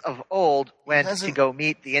heroes of old went to go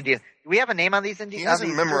meet the Indians. Do we have a name on these Indians? He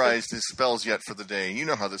hasn't memorized his spells yet for the day. You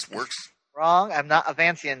know how this works. Wrong. I'm not a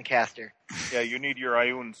Vancian caster. Yeah, you need your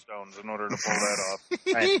Ioun stones in order to pull that off.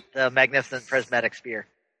 Right. The magnificent prismatic spear.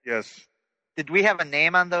 Yes. Did we have a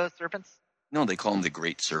name on those serpents? No, they call them the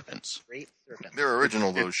Great Serpents. Great serpents. They're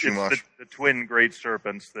original, those Chumash. It's the twin great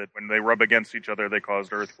serpents that when they rub against each other, they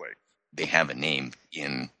caused earthquakes. They have a name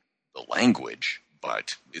in the language,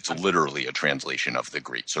 but it's literally a translation of the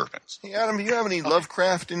Great Serpents. Hey, Adam, do you have any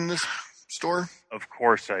Lovecraft in this store? Of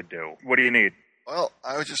course I do. What do you need? Well,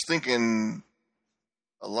 I was just thinking,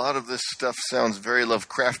 A lot of this stuff sounds very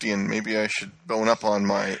Lovecraftian. Maybe I should bone up on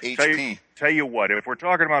my HP. Tell you what, if we're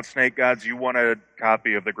talking about snake gods, you want a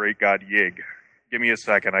copy of the great god Yig. Give me a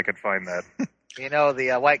second, I can find that.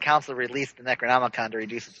 The White Council released the Necronomicon to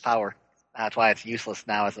reduce its power. That's why it's useless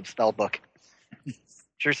now as a spell book.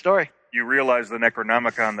 True story. You realize the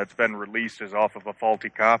Necronomicon that's been released is off of a faulty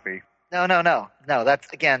copy. No. That's,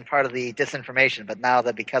 again, part of the disinformation. But now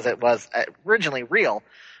that because it was originally real,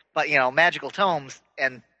 but, magical tomes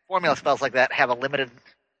and formula spells like that have a limited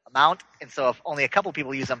amount. And so if only a couple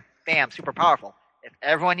people use them, bam, super powerful. If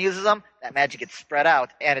everyone uses them, that magic gets spread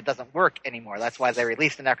out and it doesn't work anymore. That's why they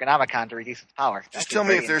released the Necronomicon to reduce its power. Just tell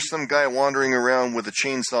me if there's some guy wandering around with a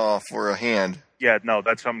chainsaw for a hand. Yeah, no,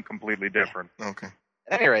 that's something completely different. Okay.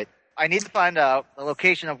 At any rate, I need to find out the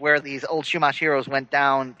location of where these old Shumash heroes went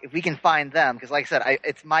down. If we can find them, because like I said,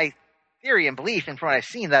 it's my theory and belief, and from what I've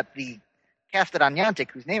seen, that the Castadon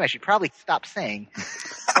Yantic, whose name I should probably stop saying,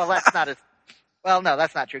 that's not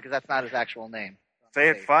true, because that's not his actual name. Say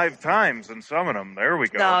it 5 times and summon them. There we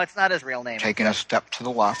go. No, it's not his real name. Taking a step to the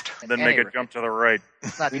left. Then make a jump to the right.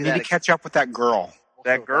 We need to catch up with that girl.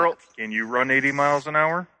 That girl, can you run 80 miles an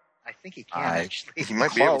hour? I think he can, actually. He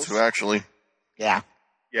might be able to, actually. Yeah.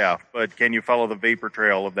 Yeah, but can you follow the vapor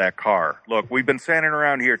trail of that car? Look, we've been standing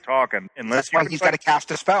around here talking. Unless That's why he's got to cast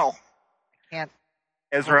a spell. I can't.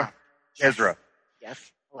 Ezra.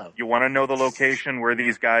 Yes. Hello. You want to know the location where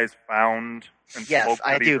these guys found and Yes, spoke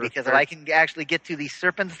I to do, these because if earthquakes? I can actually get to these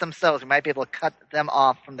serpents themselves, we might be able to cut them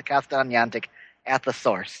off from the Castadon Yantic at the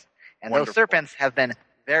source. And Wonderful. those serpents have been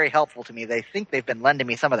very helpful to me. They think they've been lending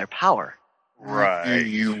me some of their power. Right.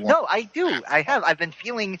 No, I do. I have. I've been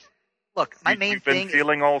feeling... Look, my main You've thing... been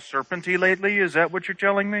feeling all serpenty lately? Is that what you're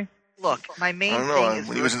telling me? Look, my main I don't thing know. is...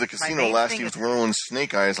 When he was at the my casino main last, thing he was is- rolling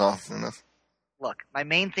snake eyes often enough. Look, my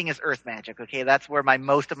main thing is earth magic, okay? That's where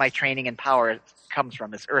most of my training and power comes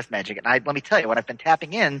from, is earth magic. And let me tell you, when I've been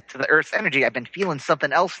tapping in to the earth's energy, I've been feeling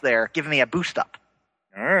something else there giving me a boost up.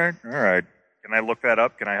 All right. Can I look that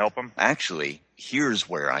up? Can I help him? Actually, here's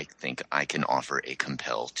where I think I can offer a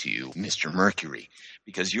compel to Mr. Mercury,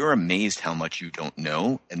 because you're amazed how much you don't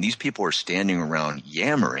know, and these people are standing around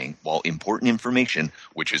yammering while important information,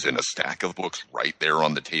 which is in a stack of books right there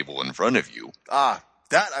on the table in front of you.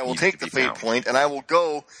 That I will Needs take to the be fate found. point, and I will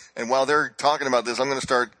go, and while they're talking about this, I'm going to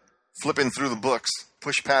start flipping through the books,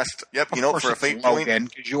 push past, for a fate point. Logan,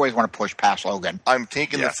 because you always want to push past Logan. I'm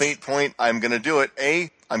taking Yes. the fate point. I'm going to do it.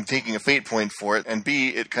 A, I'm taking a fate point for it, and B,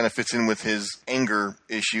 it kind of fits in with his anger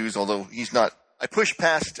issues, although he's not. I push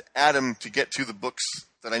past Adam to get to the books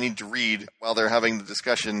that I need to read while they're having the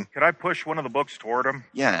discussion. Could I push one of the books toward him?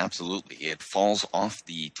 Yeah, absolutely. It falls off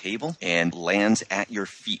the table and lands at your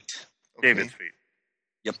feet. Okay. David's feet.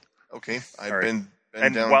 Okay, I've All right. been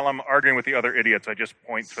And down. while I'm arguing with the other idiots, I just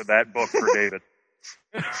point to that book for David.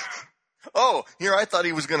 Oh, here, I thought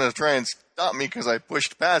he was going to try and stop me because I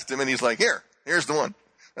pushed past him, and he's like, here's the one.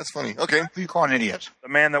 That's funny. Okay. Who are you calling idiots? The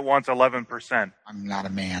man that wants 11%. I'm not a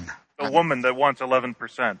man. The woman that wants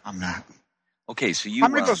 11%. I'm not. Okay, so you...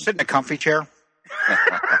 I'm going to go sit in a comfy chair.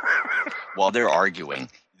 While they're arguing,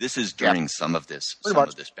 this is during some of this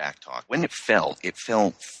back talk. When it fell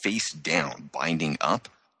face down, binding up,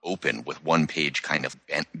 open with one page kind of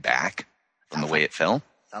bent back from the way it fell.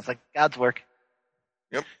 Sounds like God's work.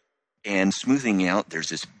 And smoothing out, there's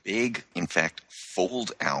this big, in fact,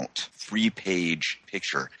 fold out 3-page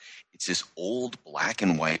picture. It's this old black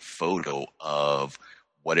and white photo of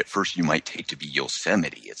what at first you might take to be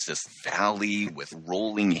Yosemite. It's this valley with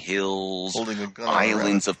rolling hills, Holding a gun on a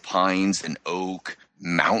islands of pines and oak,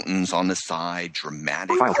 mountains on the side,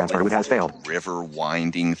 dramatic File transfer has failed. river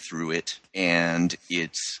winding through it. And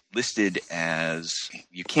it's listed as,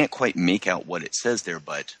 you can't quite make out what it says there,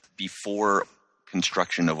 but before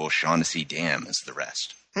construction of O'Shaughnessy Dam is the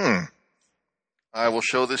rest. I will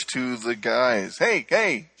show this to the guys.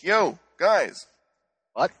 Hey, yo, guys.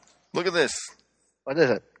 What? Look at this. What is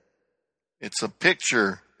it? It's a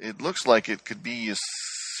picture. It looks like it could be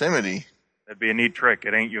Yosemite. That'd be a neat trick.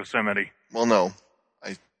 It ain't Yosemite. Well, no,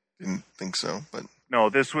 I didn't think so, but No,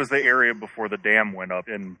 this was the area before the dam went up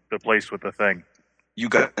in the place with the thing. You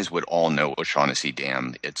guys would all know O'Shaughnessy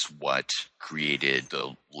Dam. It's what created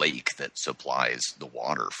the lake that supplies the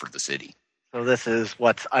water for the city. So this is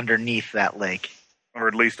what's underneath that lake. Or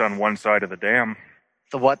at least on one side of the dam.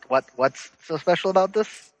 So what's so special about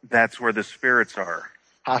this? That's where the spirits are.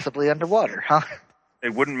 Possibly underwater, huh?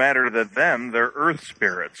 It wouldn't matter to them. They're earth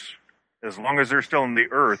spirits. As long as they're still in the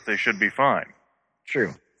earth, they should be fine.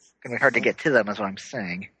 True. It's going to be hard to get to them, is what I'm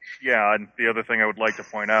saying. Yeah, and the other thing I would like to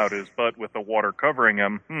point out is, but with the water covering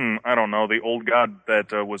him, I don't know, the old god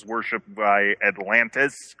that was worshipped by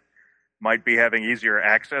Atlantis, might be having easier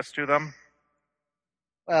access to them.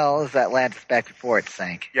 Well, it was Atlantis back before it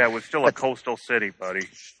sank. Yeah, it was still a coastal city, buddy.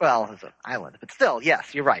 Well, it was an island, but still,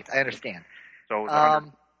 yes, you're right. I understand. So it was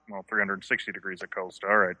 360 degrees of coast.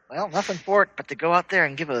 All right. Well, nothing for it but to go out there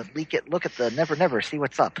and give a look at the Never Never, see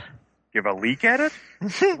what's up. Give a leak at it?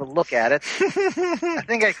 Give a look at it. I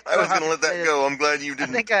think I was going to let that go. I'm glad you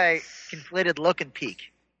didn't. I think I conflated look and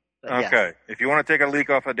peek. But Okay. yes. If you want to take a leak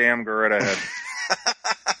off a dam, go right ahead.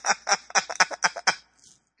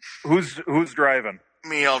 Who's driving?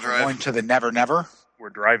 Me, I'll drive. Going to the Never Never. We're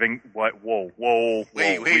driving. What? Whoa.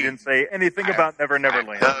 Wait. We didn't say anything about Never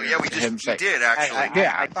Neverland. Oh, yeah, we did, actually.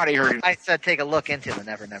 I thought he heard. I said take a look into the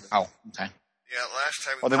Never Never. Oh, okay. Yeah, last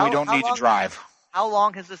time. Well, then we don't need to drive. How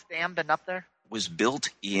long has this dam been up there? Was built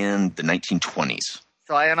in the 1920s.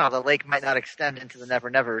 So I don't know. The lake might not extend into the Never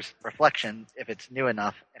Never's reflection if it's new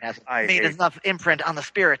enough and hasn't made enough imprint on the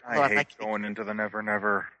spirit. I hate going into the Never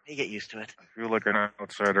Never. You get used to it. I feel like an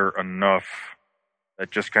outsider enough. That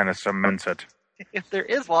just kind of cements it. If there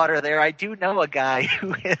is water there, I do know a guy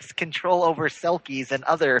who has control over selkies and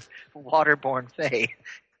other waterborne fae.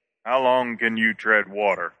 How long can you tread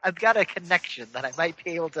water? I've got a connection that I might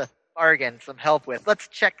be able to bargain some help with. Let's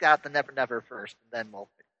check out the Never Never first, and then we'll...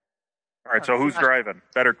 All right, so who's driving?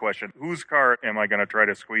 Better question. Whose car am I going to try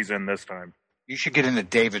to squeeze in this time? You should get into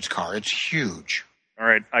David's car. It's huge. All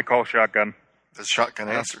right, I call shotgun. The shotgun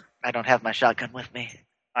answer. I don't have my shotgun with me.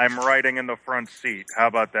 I'm riding in the front seat. How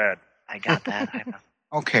about that? I got that. I know.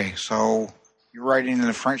 Okay, so you're riding in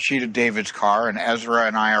the front seat of David's car, and Ezra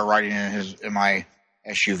and I are riding in my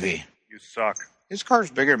SUV. You suck. His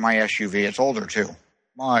car's bigger than my SUV. It's older, too.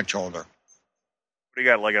 Much older. What do you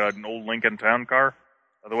got, like an old Lincoln Town car?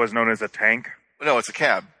 Otherwise known as a tank? No, it's a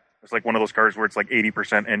cab. It's like one of those cars where it's like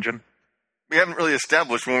 80% engine. We haven't really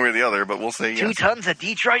established one way or the other, but we'll say yes. 2 tons of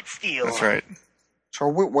Detroit steel. That's right. So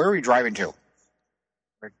where are we driving to?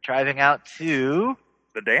 We're driving out to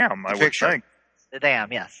The dam, I would think. the dam,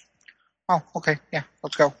 yes. Oh, okay. Yeah,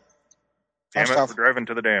 let's go. Damn Fun it, stuff. we're driving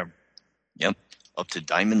to the dam. Yep, up to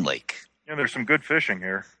Diamond Lake. Yeah, there's some good fishing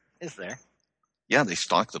here. Is there? Yeah, they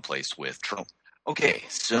stock the place with trout. Okay,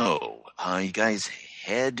 so you guys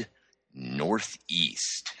head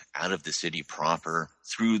northeast out of the city proper,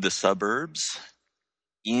 through the suburbs,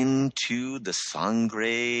 into the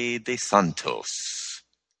Sangre de Santos.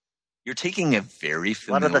 You're taking a very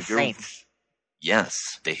familiar... What are the saints? Yes,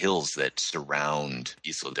 the hills that surround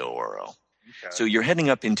Isla de Oro. Okay. So you're heading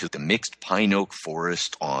up into the mixed pine oak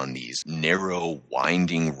forest on these narrow,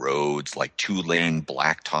 winding roads, like 2-lane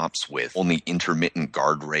blacktops with only intermittent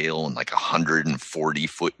guardrail and like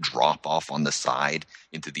 140-foot drop-off on the side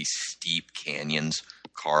into these steep canyons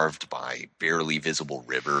carved by barely visible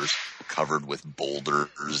rivers covered with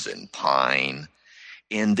boulders and pine.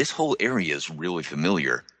 And this whole area is really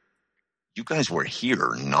familiar. You guys were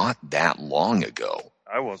here not that long ago.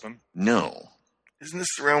 I wasn't. No. Isn't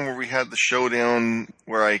this around where we had the showdown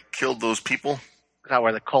where I killed those people? That's not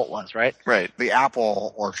where the cult was, right? Right. The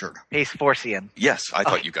apple orchard. Pace Forcian. Yes, I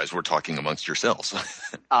thought you guys were talking amongst yourselves.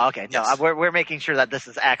 Oh, okay. No, Yes. we're making sure that this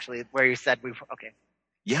is actually where you said we were. Okay.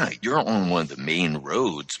 Yeah, you're on one of the main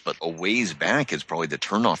roads, but a ways back is probably the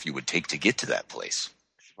turnoff you would take to get to that place.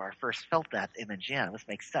 This is where I first felt that image. Yeah, this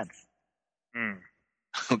makes sense.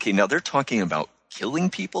 Okay, now they're talking about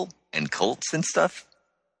killing people and cults and stuff.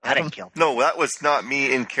 I didn't kill. No, that was not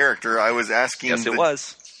me in character. I was asking. Yes, it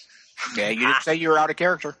was. Yeah, you didn't say you were out of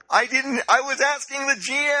character. I didn't. I was asking the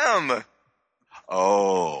GM.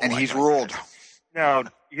 Oh. And I he's thought- ruled. Now,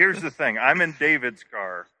 here's the thing. I'm in David's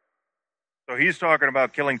car. So he's talking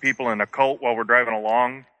about killing people in a cult while we're driving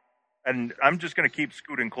along. And I'm just going to keep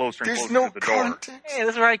scooting closer and There's closer no to the door. context. Hey,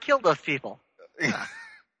 this is where I killed those people.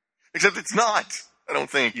 Except it's not. I don't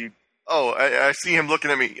think. Oh, I see him looking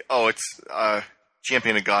at me. Oh, it's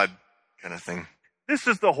champion of God kind of thing. This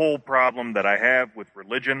is the whole problem that I have with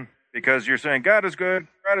religion. Because you're saying God is good,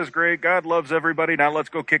 God is great, God loves everybody, now let's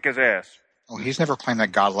go kick his ass. Oh, he's never claimed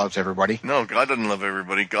that God loves everybody. No, God doesn't love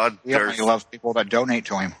everybody. God He only loves people that donate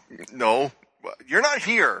to him. No, you're not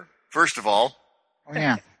here. First of all. Oh,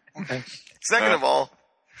 yeah. Okay. Second of all,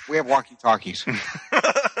 We have walkie-talkies.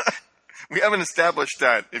 we haven't established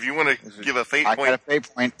that. If you want to give a fate I got a point,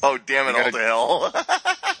 fate point. oh damn it, You all to hell!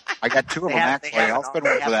 I got 2 of They them, have- actually. they have I'll it spend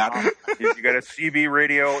all. one They for have that. it all. You got a CB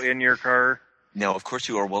radio in your car. Now, of course,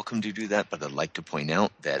 you are welcome to do that, but I'd like to point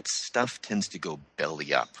out that stuff tends to go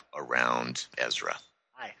belly up around Ezra.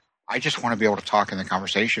 Hi. I just want to be able to talk in the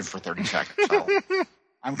conversation for 30 seconds. So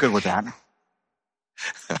I'm good with that.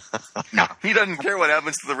 No, He doesn't care what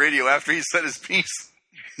happens to the radio after he's said his piece.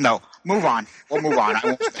 no. Move on. We'll move on. I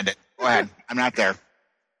won't spend it. Go ahead. I'm not there.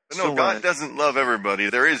 But no, God doesn't love everybody.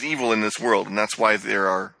 There is evil in this world, and that's why there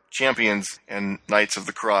are champions and knights of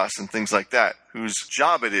the cross and things like that, whose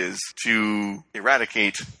job it is to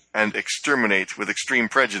eradicate and exterminate with extreme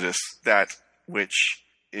prejudice that which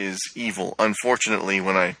is evil. Unfortunately,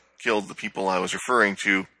 when I killed the people I was referring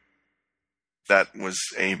to, that was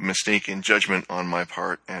a mistake in judgment on my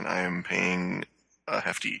part, and I am paying a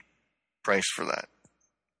hefty price for that.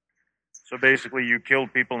 So basically you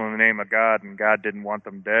killed people in the name of God, and God didn't want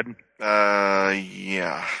them dead?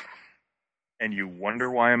 Yeah. And you wonder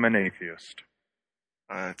why I'm an atheist.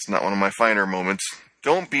 It's not one of my finer moments.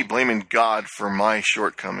 Don't be blaming God for my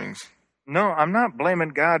shortcomings. No, I'm not blaming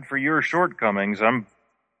God for your shortcomings.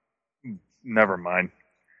 Never mind.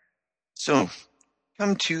 So,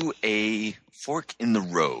 come to a fork in the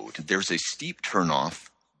road. There's a steep turnoff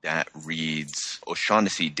that reads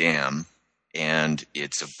O'Shaughnessy Dam, and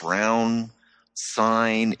it's a brown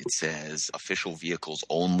sign. It says official vehicles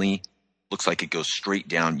only. Looks like it goes straight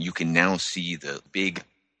down. You can now see the big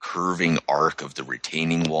curving arc of the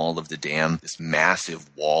retaining wall of the dam, this massive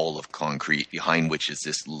wall of concrete behind which is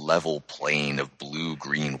this level plain of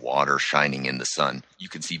blue-green water shining in the sun. You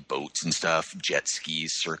can see boats and stuff, jet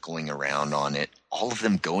skis circling around on it, all of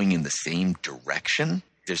them going in the same direction.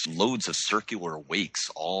 There's loads of circular wakes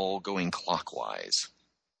all going clockwise.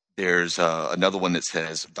 There's another one that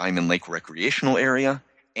says Diamond Lake Recreational Area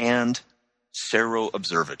and Cerro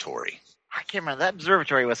Observatory. I can't remember. That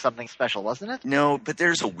observatory was something special, wasn't it? No, but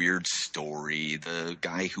there's a weird story. The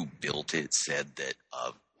guy who built it said that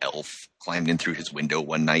an elf climbed in through his window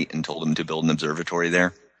one night and told him to build an observatory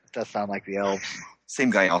there. It does sound like the elves. Same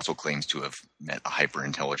guy also claims to have met a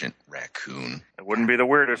hyper-intelligent raccoon. It wouldn't be the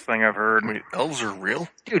weirdest thing I've heard. Wait, elves are real?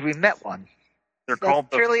 Dude, we met one. They're called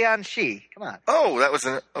the... Turleon Shi. Come on. Oh, that was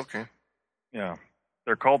an... Okay. Yeah.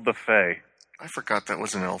 They're called the Fae. I forgot that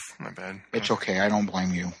was an elf. My bad. It's okay. I don't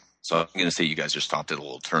blame you. So I'm going to say you guys are stopped at a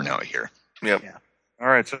little turnout here. Yep. Yeah. All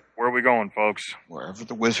right, so where are we going, folks? Wherever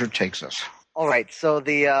the wizard takes us. All right, so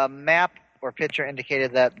the map or picture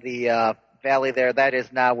indicated that the valley there, that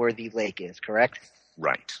is now where the lake is, correct?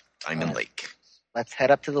 Right. Diamond Lake. Let's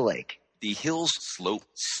head up to the lake. The hills slope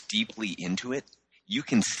steeply into it. You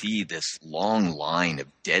can see this long line of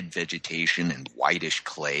dead vegetation and whitish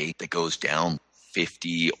clay that goes down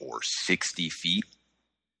 50 or 60 feet.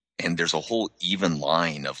 And there's a whole even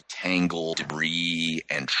line of tangled debris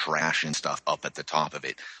and trash and stuff up at the top of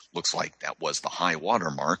it. Looks like that was the high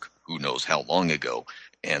water mark, who knows how long ago,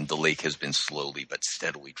 and the lake has been slowly but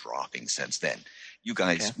steadily dropping since then. You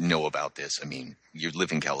guys know about this. I mean, you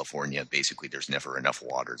live in California. Basically, there's never enough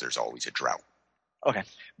water. There's always a drought. Okay.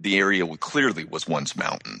 The area clearly was once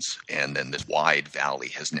mountains, and then this wide valley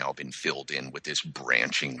has now been filled in with this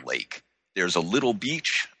branching lake. There's a little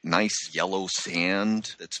beach, nice yellow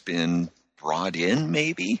sand that's been brought in,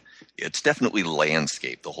 maybe. It's definitely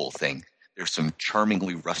landscape, the whole thing. There's some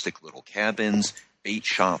charmingly rustic little cabins, bait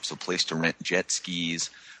shops, a place to rent jet skis,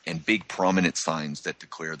 and big prominent signs that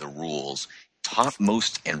declare the rules.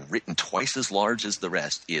 Topmost and written twice as large as the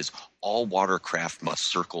rest is all watercraft must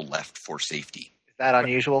circle left for safety. Is that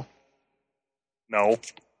unusual? No.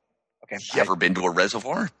 Okay. You ever been to a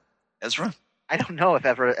reservoir, Ezra? I don't know if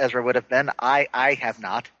Ezra would have been. I have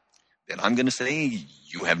not. Then I'm going to say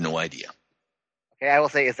you have no idea. Okay, I will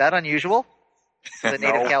say, is that unusual? For the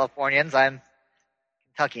native No. Californians, I'm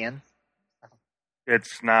Kentuckian.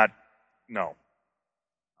 It's not. No.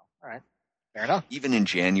 All right, fair enough. Even in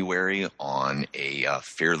January, on a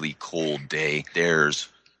fairly cold day, there's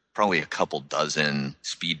probably a couple dozen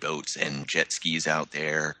speedboats and jet skis out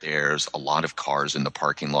there. There's a lot of cars in the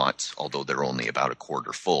parking lots, although they're only about a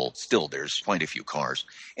quarter full. Still, there's quite a few cars.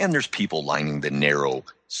 And there's people lining the narrow,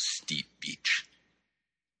 steep beach.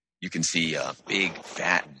 You can see a big,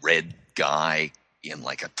 fat, red guy in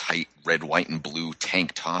like a tight red, white, and blue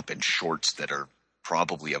tank top and shorts that are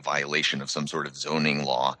probably a violation of some sort of zoning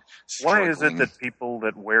law. Why is it that people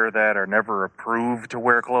that wear that are never approved to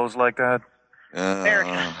wear clothes like that?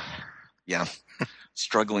 America. Yeah.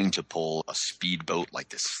 Struggling to pull a speedboat like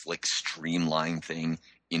this slick streamline thing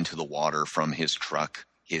into the water from his truck.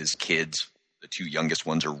 His kids, the two youngest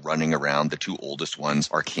ones, are running around. The two oldest ones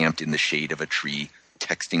are camped in the shade of a tree,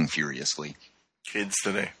 texting furiously. Kids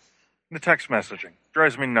today. The text messaging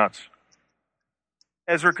drives me nuts.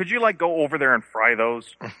 Ezra, could you go over there and fry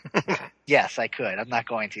those? Yes, I could. I'm not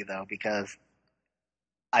going to, though, because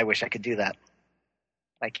I wish I could do that.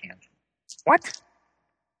 I can't. What?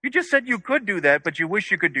 You just said you could do that, but you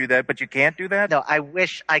wish you could do that, but you can't do that? No, I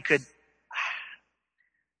wish I could.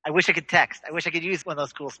 I wish I could text. I wish I could use one of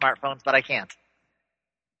those cool smartphones, but I can't.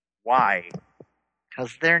 Why?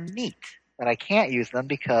 Because they're neat. But I can't use them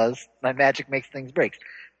because my magic makes things break.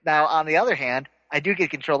 Now, on the other hand, I do get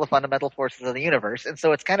control of fundamental forces of the universe, and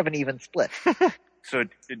so it's kind of an even split. So,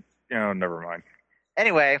 never mind.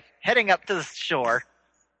 Anyway, heading up to the shore.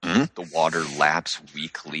 The water laps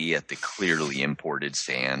weakly at the clearly imported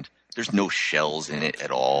sand. There's no shells in it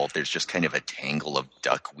at all. There's just kind of a tangle of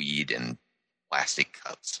duckweed and plastic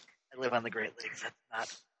cups. I live on the Great Lakes. That's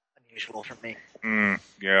not unusual for me.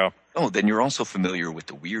 Yeah. Oh, then you're also familiar with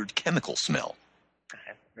the weird chemical smell.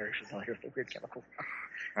 I'm very familiar with the weird chemicals.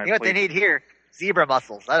 You know what they need here? Zebra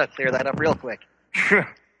mussels. That'll clear that up real quick.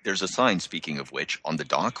 There's a sign, speaking of which, on the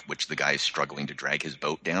dock, which the guy is struggling to drag his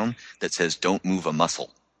boat down, that says, "Don't move a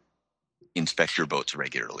mussel. Inspect your boats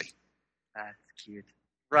regularly." That's cute.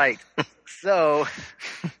 Right. So,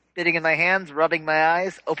 sitting in my hands, rubbing my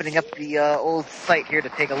eyes, opening up the old site here to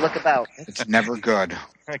take a look about. It's never good.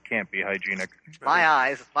 That can't be hygienic. My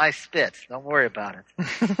eyes, my spit. Don't worry about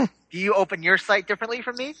it. Do you open your site differently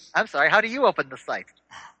from me? I'm sorry, how do you open the site?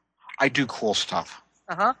 I do cool stuff.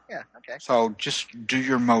 Uh-huh, yeah, okay. So just do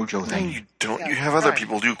your mojo thing. You don't. Yeah, You have other fine.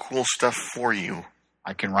 people do cool stuff for you.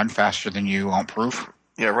 I can run faster than you on proof.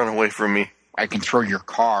 Yeah, run away from me. I can throw your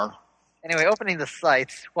car. Anyway, opening the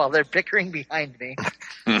site while they're bickering behind me.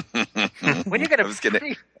 When are you gonna,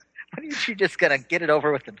 when are you just gonna get it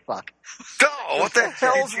over with and fuck? Oh, what the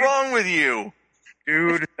hell's wrong with you?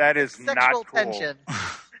 Dude, that is Sexual not cool. tension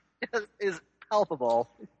is palpable.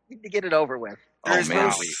 You need to get it over with. Oh, There's man,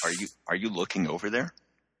 no- wait, are you looking over there?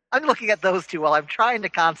 I'm looking at those two while I'm trying to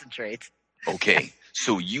concentrate. Okay,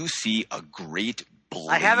 so you see a great blazing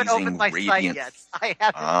I haven't opened my radiant... site yet. I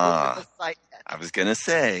haven't opened the site yet. I was gonna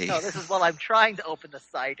say. No, this is while I'm trying to open the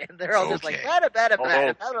site, and they're all just like, Okay. blah, blah, blah, blah,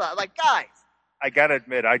 Although- blah, blah. I'm like, guys. I gotta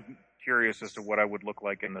admit, I'm curious as to what I would look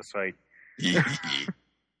like in the site.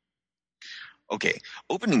 Okay,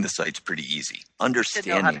 opening the site's pretty easy.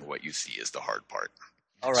 Understanding what you see is the hard part.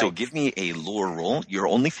 All right. So give me a lore roll. You're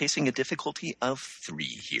only facing a difficulty of 3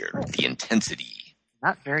 here. The intensity.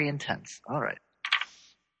 Not very intense. All right.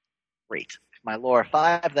 Great. My lore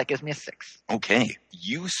 5, that gives me a 6. Okay,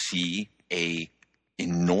 you see a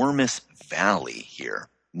enormous valley here,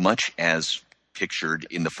 much as pictured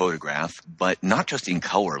in the photograph, but not just in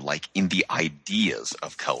color, like in the ideas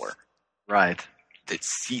of color Right. that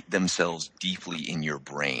seat themselves deeply in your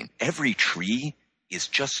brain. Every tree is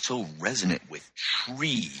just so resonant with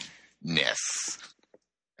tree-ness.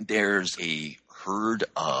 There's a herd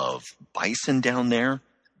of bison down there.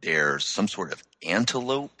 There's some sort of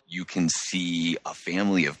antelope. You can see a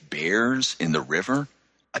family of bears in the river,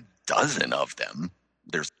 a dozen of them.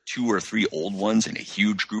 There's 2 or 3 old ones and a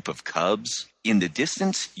huge group of cubs. In the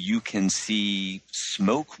distance, you can see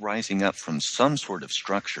smoke rising up from some sort of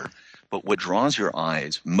structure. But what draws your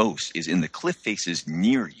eyes most is in the cliff faces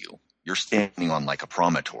near you. You're standing on like a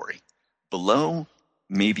promontory. Below,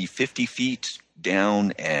 maybe 50 feet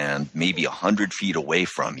down and maybe 100 feet away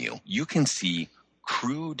from you, you can see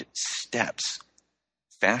crude steps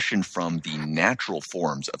fashioned from the natural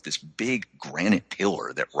forms of this big granite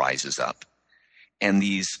pillar that rises up. And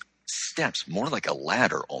these steps, more like a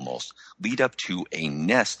ladder almost, lead up to a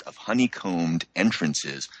nest of honeycombed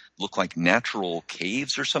entrances, look like natural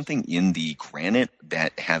caves or something in the granite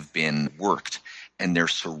that have been worked. And they're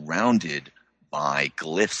surrounded by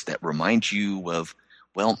glyphs that remind you of,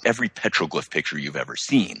 well, every petroglyph picture you've ever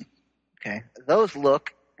seen. Okay. Those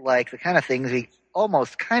look like the kind of things we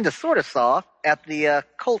almost kind of sort of saw at the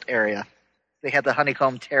cult area. They had the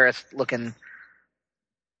honeycomb terrace looking.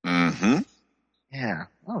 Mm-hmm. Yeah.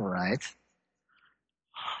 All right.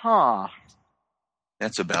 Huh.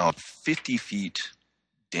 That's about 50 feet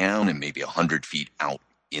down and maybe 100 feet out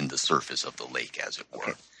in the surface of the lake, as it were.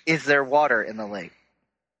 Okay. Is there water in the lake?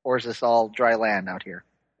 Or is this all dry land out here?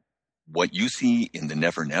 What you see in the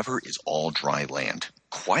Never Never is all dry land.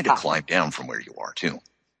 Quite a climb down from where you are, too.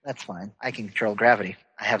 That's fine. I can control gravity.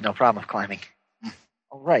 I have no problem with climbing.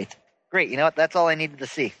 All right. Great. You know what? That's all I needed to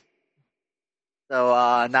see.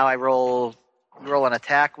 So now I roll an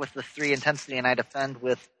attack with the 3 intensity, and I defend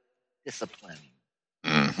with discipline.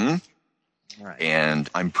 Mm-hmm. All right. And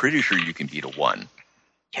I'm pretty sure you can beat a 1.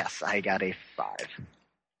 Yes, I got a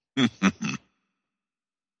 5.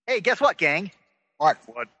 Hey, guess what, gang? What?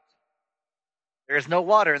 There is no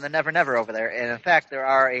water in the Never Never over there. And in fact, there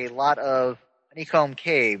are a lot of honeycomb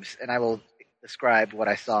caves, and I will describe what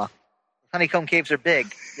I saw. Honeycomb caves are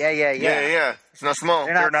big. Yeah. Yeah. It's not small.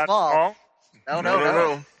 They're not small. No.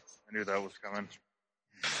 I knew that was coming.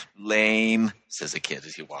 Lame, says a kid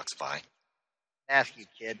as he walks by. Ask you,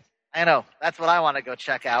 kid. I know. That's what I want to go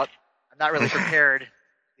check out. I'm not really prepared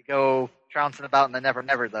to go trouncing about in the Never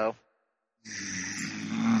Never, though.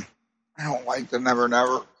 I don't like the Never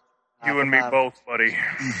Never. You and me both, buddy.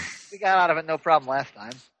 We got out of it no problem last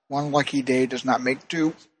time. One lucky day does not make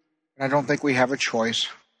two, and I don't think we have a choice.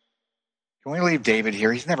 Can we leave David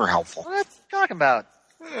here? He's never helpful. What are you talking about?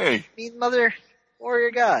 Hey, Mean mother,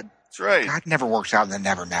 warrior god. that's right. God never works out in the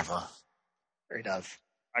never. Sure he does.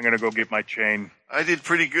 I'm going to go get my chain. I did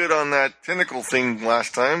pretty good on that tentacle thing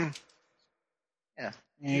last time. Yeah.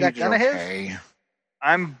 You got did gun of his? okay.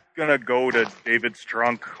 I'm going to go to David's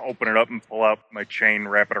trunk, open it up, and pull out my chain,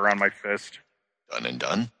 wrap it around my fist. Done and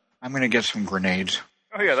done. I'm going to get some grenades.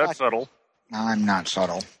 Oh, yeah, that's subtle. No, I'm not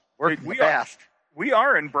subtle. Working we fast. We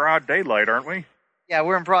are in broad daylight, aren't we? Yeah,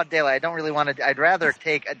 we're in broad daylight. I don't really want to. I'd rather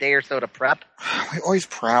take a day or so to prep. We always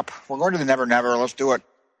prep. We're going to the Never Never. Let's do it.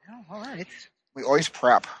 Oh, all right. We always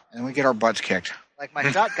prep, and we get our butts kicked. Like my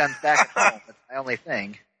shotgun's back at home. That's my only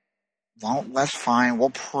thing. Well, that's fine. We'll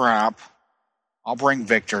prep. I'll bring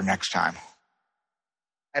Victor next time.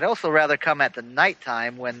 I'd also rather come at the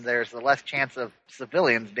nighttime when there's the less chance of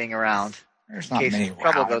civilians being around There's in not case many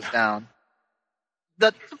trouble around. goes down.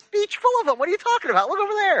 The beach full of them. What are you talking about? Look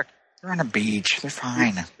over there. They're on a beach. They're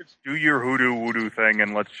fine. Just do your hoodoo voodoo thing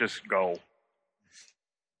and let's just go.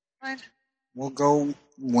 Fine. We'll go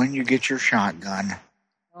when you get your shotgun.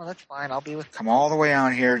 Oh, that's fine. I'll be with. Come all the way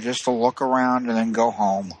out here just to look around and then go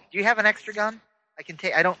home. Do you have an extra gun? I can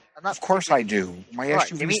take. I don't. I'm not. Of course I do. My All right,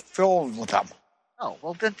 SUV's give me- filled with them. Oh,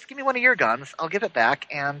 well, then give me one of your guns. I'll give it back,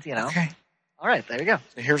 and Okay. All right, there you go.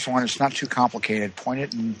 So here's one. It's not too complicated. Point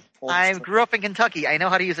it and pull it. I grew up in Kentucky. I know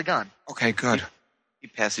how to use a gun. Okay, good. He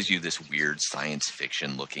passes you this weird science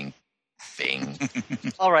fiction looking thing.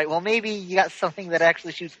 All right, well, maybe you got something that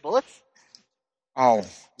actually shoots bullets. Oh,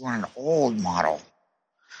 you want an old model?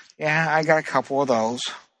 Yeah, I got a couple of those.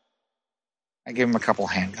 I give him a couple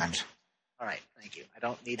of handguns. All right, thank you. I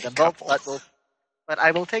don't need them Couple. both, but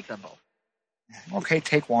I will take them both. Okay,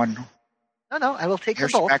 take one. No, I will take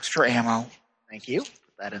Here's them some both. extra ammo. Thank you. Put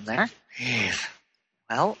that in there. Jeez.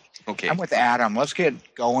 Well, Okay. I'm with Adam. Let's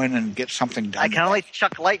get going and get something done. I can only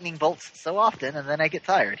chuck lightning bolts so often, and then I get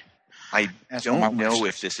tired. I That's what my don't wife know said.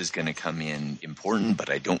 if this is going to come in important, but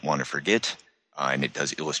I don't want to forget. And it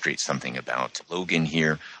does illustrate something about Logan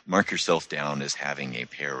here. Mark yourself down as having a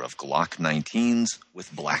pair of Glock 19s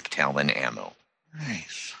with Black Talon ammo.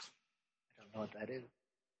 Nice. I don't know what that is.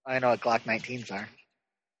 I know what Glock 19s are.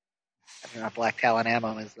 I don't know what Black Talon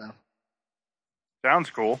ammo is, though. Sounds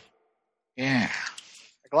cool. Yeah.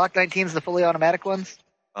 Are Glock 19s the fully automatic ones?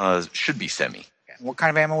 Should be semi. What kind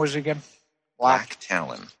of ammo is it again? Black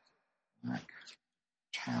Talon. Black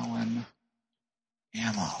Talon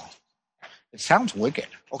ammo. It sounds wicked.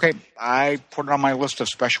 Okay, I put it on my list of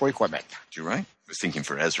special equipment. You're right. I was thinking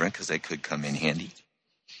for Ezra because that could come in handy.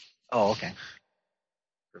 Oh, okay.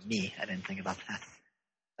 For me, I didn't think about that.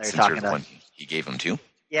 They were Since talking you're the to. one he gave them to.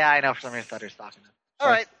 Yeah, I know. For some reason, I thought he was talking to. All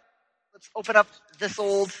right, let's open up this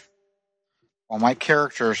old. Well, my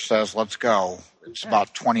character says, let's go. It's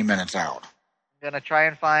about 20 minutes out. I'm gonna try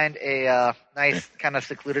and find a nice kind of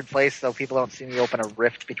secluded place so people don't see me open a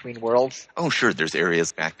rift between worlds. Oh, sure. There's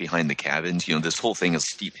areas back behind the cabins. You know, this whole thing is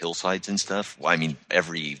steep hillsides and stuff. Well, I mean,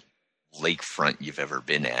 every lakefront you've ever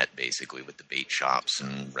been at, basically, with the bait shops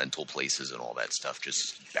and rental places and all that stuff,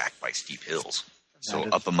 just backed by steep hills. So That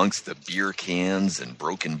is- up amongst the beer cans and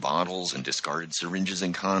broken bottles and discarded syringes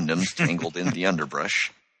and condoms tangled in the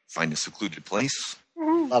underbrush, find a secluded place.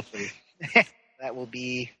 Lovely. That will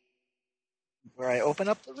be where I open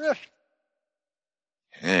up the rift.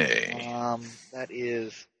 Hey, That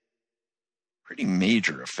is. pretty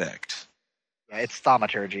major effect. Yeah, it's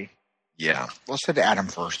thaumaturgy. Yeah. Let's head to Adam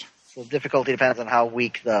first. So difficulty depends on how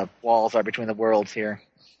weak the walls are between the worlds here.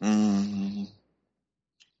 You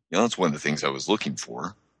know, that's one of the things I was looking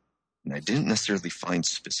for. And I didn't necessarily find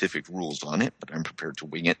specific rules on it, but I'm prepared to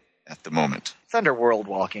wing it at the moment. It's under world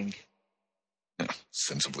walking.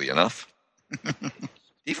 Sensibly enough.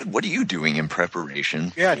 David, what are you doing in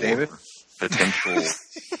preparation Yeah, for David. potential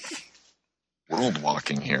world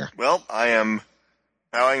walking here? Well, I am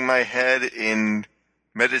bowing my head in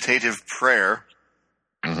meditative prayer.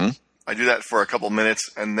 Mm-hmm. I do that for a couple minutes,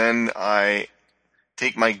 and then I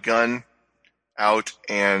take my gun out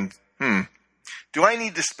and, do I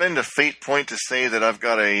need to spend a fate point to say that I've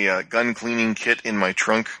got a gun cleaning kit in my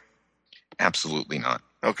trunk? Absolutely not.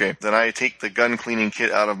 Okay, then I take the gun cleaning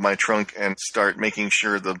kit out of my trunk and start making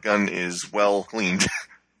sure the gun is well cleaned.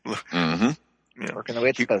 Mm-hmm. Yeah. Working the way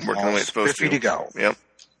it's supposed to. Working the way it's supposed Spiffy to go. Yep.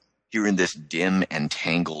 Here in this dim and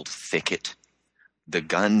tangled thicket, the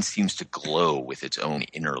gun seems to glow with its own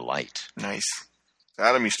inner light. Nice.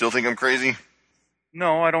 Adam, you still think I'm crazy?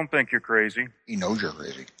 No, I don't think you're crazy. He knows you're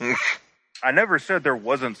crazy. I never said there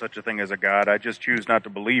wasn't such a thing as a god. I just choose not to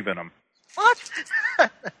believe in him. What?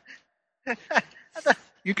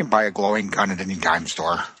 You can buy a glowing gun at any dime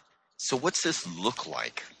store. So what's this look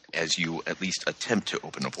like as you at least attempt to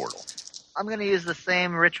open a portal? I'm going to use the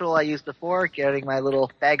same ritual I used before, getting my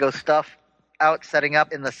little bag of stuff out, setting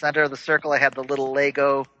up in the center of the circle. I have the little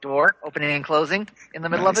Lego door opening and closing in the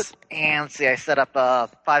middle of it. And see, I set up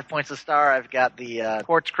 5 points of star. I've got the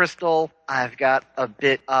quartz crystal. I've got a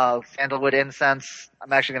bit of sandalwood incense.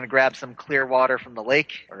 I'm actually going to grab some clear water from the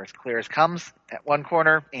lake, or as clear as comes, at one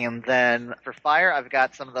corner. And then for fire, I've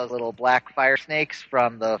got some of those little black fire snakes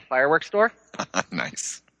from the fireworks store.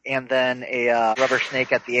 Nice. And then a rubber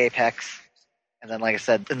snake at the apex. And then, like I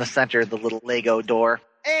said, in the center, the little Lego door.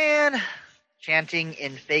 And chanting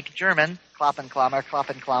in fake German, Kloppen,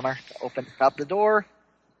 Klammer, to open up the door.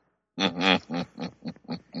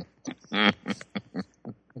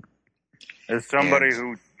 As somebody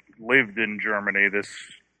who lived in Germany, this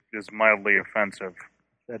is mildly offensive.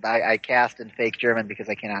 I cast in fake German because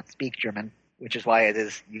I cannot speak German, which is why it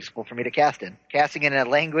is useful for me to cast in. Casting in a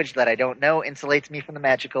language that I don't know insulates me from the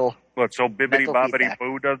magical. What, so bibbity mental bobbity feedback.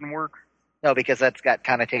 boo doesn't work? No, because that's got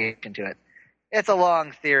connotation to it. It's a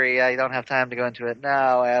long theory. I don't have time to go into it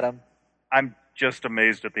now, Adam. I'm just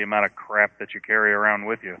amazed at the amount of crap that you carry around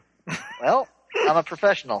with you. Well, I'm a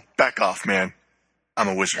professional. Back off, man. I'm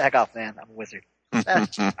a wizard. Back off, man. I'm a wizard.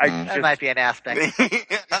 That might be an aspect.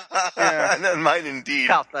 That might indeed.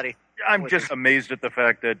 Cough, buddy. I'm just amazed at the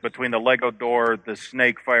fact that between the Lego door, the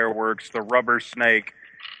snake fireworks, the rubber snake,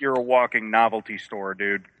 you're a walking novelty store,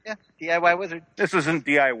 dude. Yeah, DIY wizard. This isn't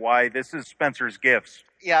DIY. This is Spencer's Gifts.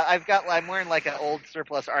 Yeah, I'm wearing like an old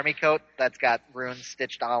surplus army coat that's got runes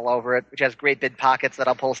stitched all over it, which has great big pockets that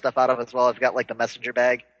I'll pull stuff out of as well. I've got like the messenger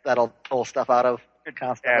bag that I'll pull stuff out of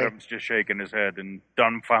constantly. Adam's just shaking his head in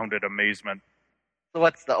dumbfounded amazement. So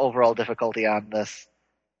what's the overall difficulty on this?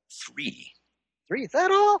 3. 3, is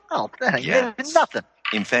that all? Oh, that Yes. ain't nothing.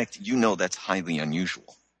 In fact, you know that's highly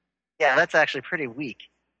unusual. Yeah, that's actually pretty weak.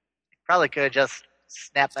 Probably could have just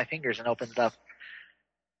snapped my fingers and opened it up.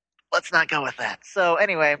 Let's not go with that. So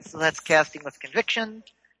anyway, so that's casting with conviction.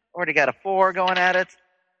 Already got a 4 going at it.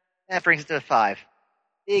 That brings it to a 5.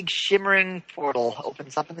 Big shimmering portal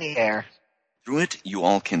opens up in the air. Through it, you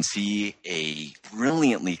all can see a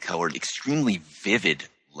brilliantly colored, extremely vivid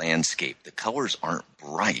landscape. The colors aren't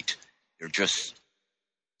bright. They're just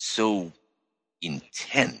so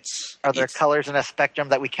intense. Are there It's- colors in a spectrum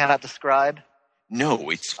that we cannot describe? No,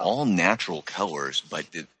 it's all natural colors,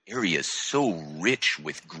 but the area is so rich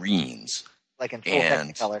with greens. Like in full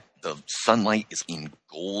And Technicolor. the sunlight is in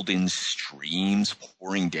golden streams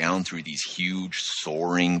pouring down through these huge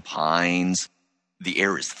soaring pines. The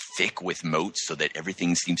air is thick with motes so that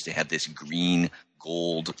everything seems to have this green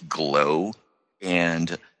gold glow.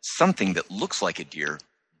 And something that looks like a deer,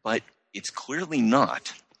 but it's clearly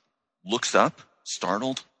not, looks up,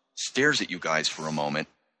 startled, stares at you guys for a moment,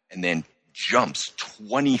 and then jumps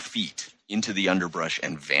 20 feet into the underbrush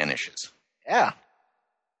and vanishes. Yeah.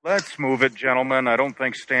 Let's move it, gentlemen. I don't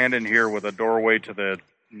think standing here with a doorway to the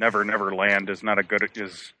Never Never Land is not a good.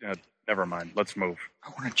 Never mind. Let's move. I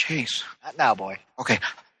want to chase. Not now, boy. Okay.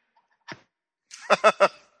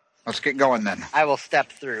 Let's get going then. I will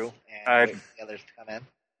step through and I'd- wait for the others to come in.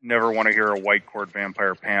 Never want to hear a white cord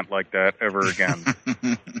vampire pant like that ever again.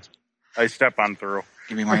 I step on through.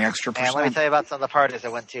 Give me my extra And let me percent. tell you about some of the parties I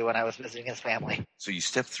went to when I was visiting his family. So you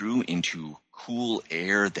step through into cool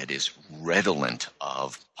air that is redolent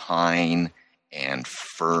of pine and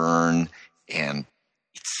fern, and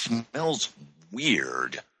it smells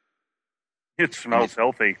weird. It smells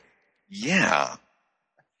healthy. Yeah.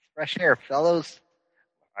 Fresh air, fellows.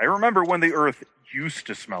 I remember when the earth used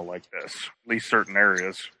to smell like this, at least certain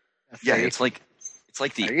areas. Yeah, See? it's like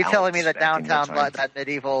the Are you telling me Alps that back in your downtown, time. that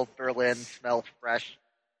medieval Berlin smells fresh?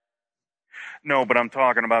 No, but I'm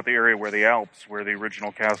talking about the area where the Alps, where the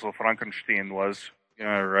original Castle Frankenstein was.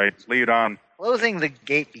 Yeah, right. Lead on. Closing the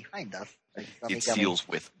gate behind us. Somebody It coming. seals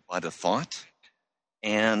with but a thought.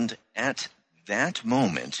 And at that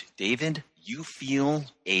moment, David, you feel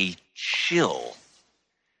a chill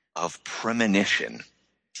of premonition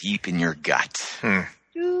deep in your gut.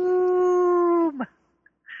 Doom!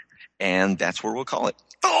 And that's where we'll call it.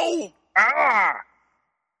 Oh! Ah!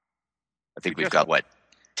 I think we've got,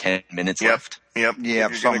 10 minutes Yep. left? Yep. Yeah,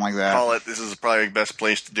 If you're something gonna like that. Call it. This is probably the best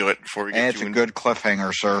place to do it before we get And it's you a in. good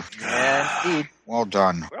cliffhanger, sir. Yeah, indeed. Well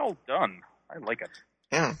done. Well done. I like it.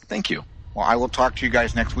 Yeah. Thank you. Well, I will talk to you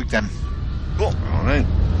guys next week then. Cool. All right.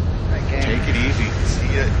 Okay. Take it easy.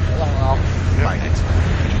 See ya. Hello. Bye. Next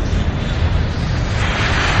time.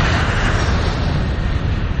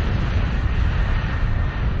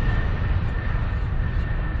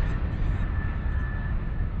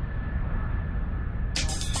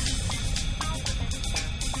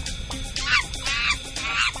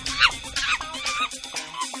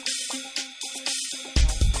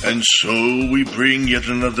 And so we bring yet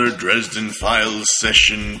another Dresden Files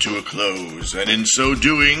session to a close. And in so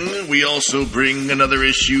doing, we also bring another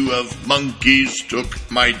issue of Monkeys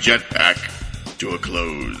Took My Jetpack to a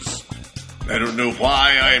close. I don't know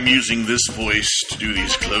why I am using this voice to do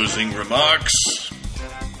these closing remarks,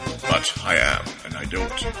 but I am, and I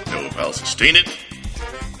don't know if I'll sustain it.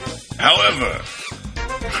 However,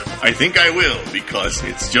 I think I will, because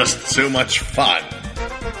it's just so much fun.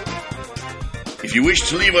 If you wish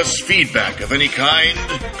to leave us feedback of any kind,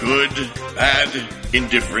 good, bad,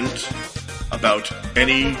 indifferent, about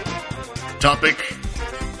any topic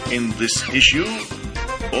in this issue,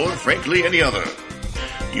 or frankly any other,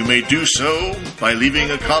 you may do so by leaving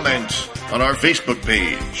a comment on our Facebook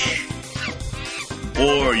page.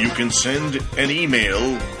 Or you can send an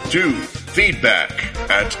email to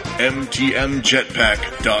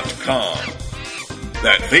feedback@mtmjetpack.com.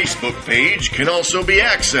 That Facebook page can also be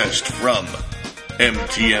accessed from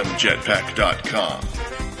mtmjetpack.com.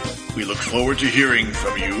 We look forward to hearing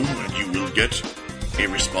from you, and you will get a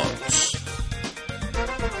response.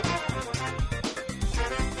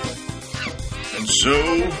 And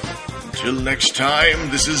so, until next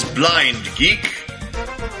time, this is Blind Geek,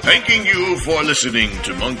 thanking you for listening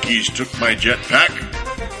to Monkeys Took My Jetpack,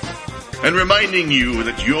 and reminding you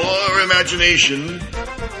that your imagination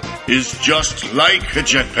is just like a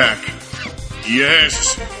jetpack.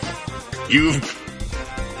 Yes,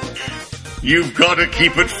 You've got to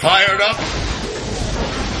keep it fired up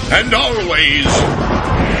and always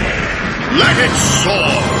let it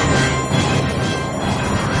soar.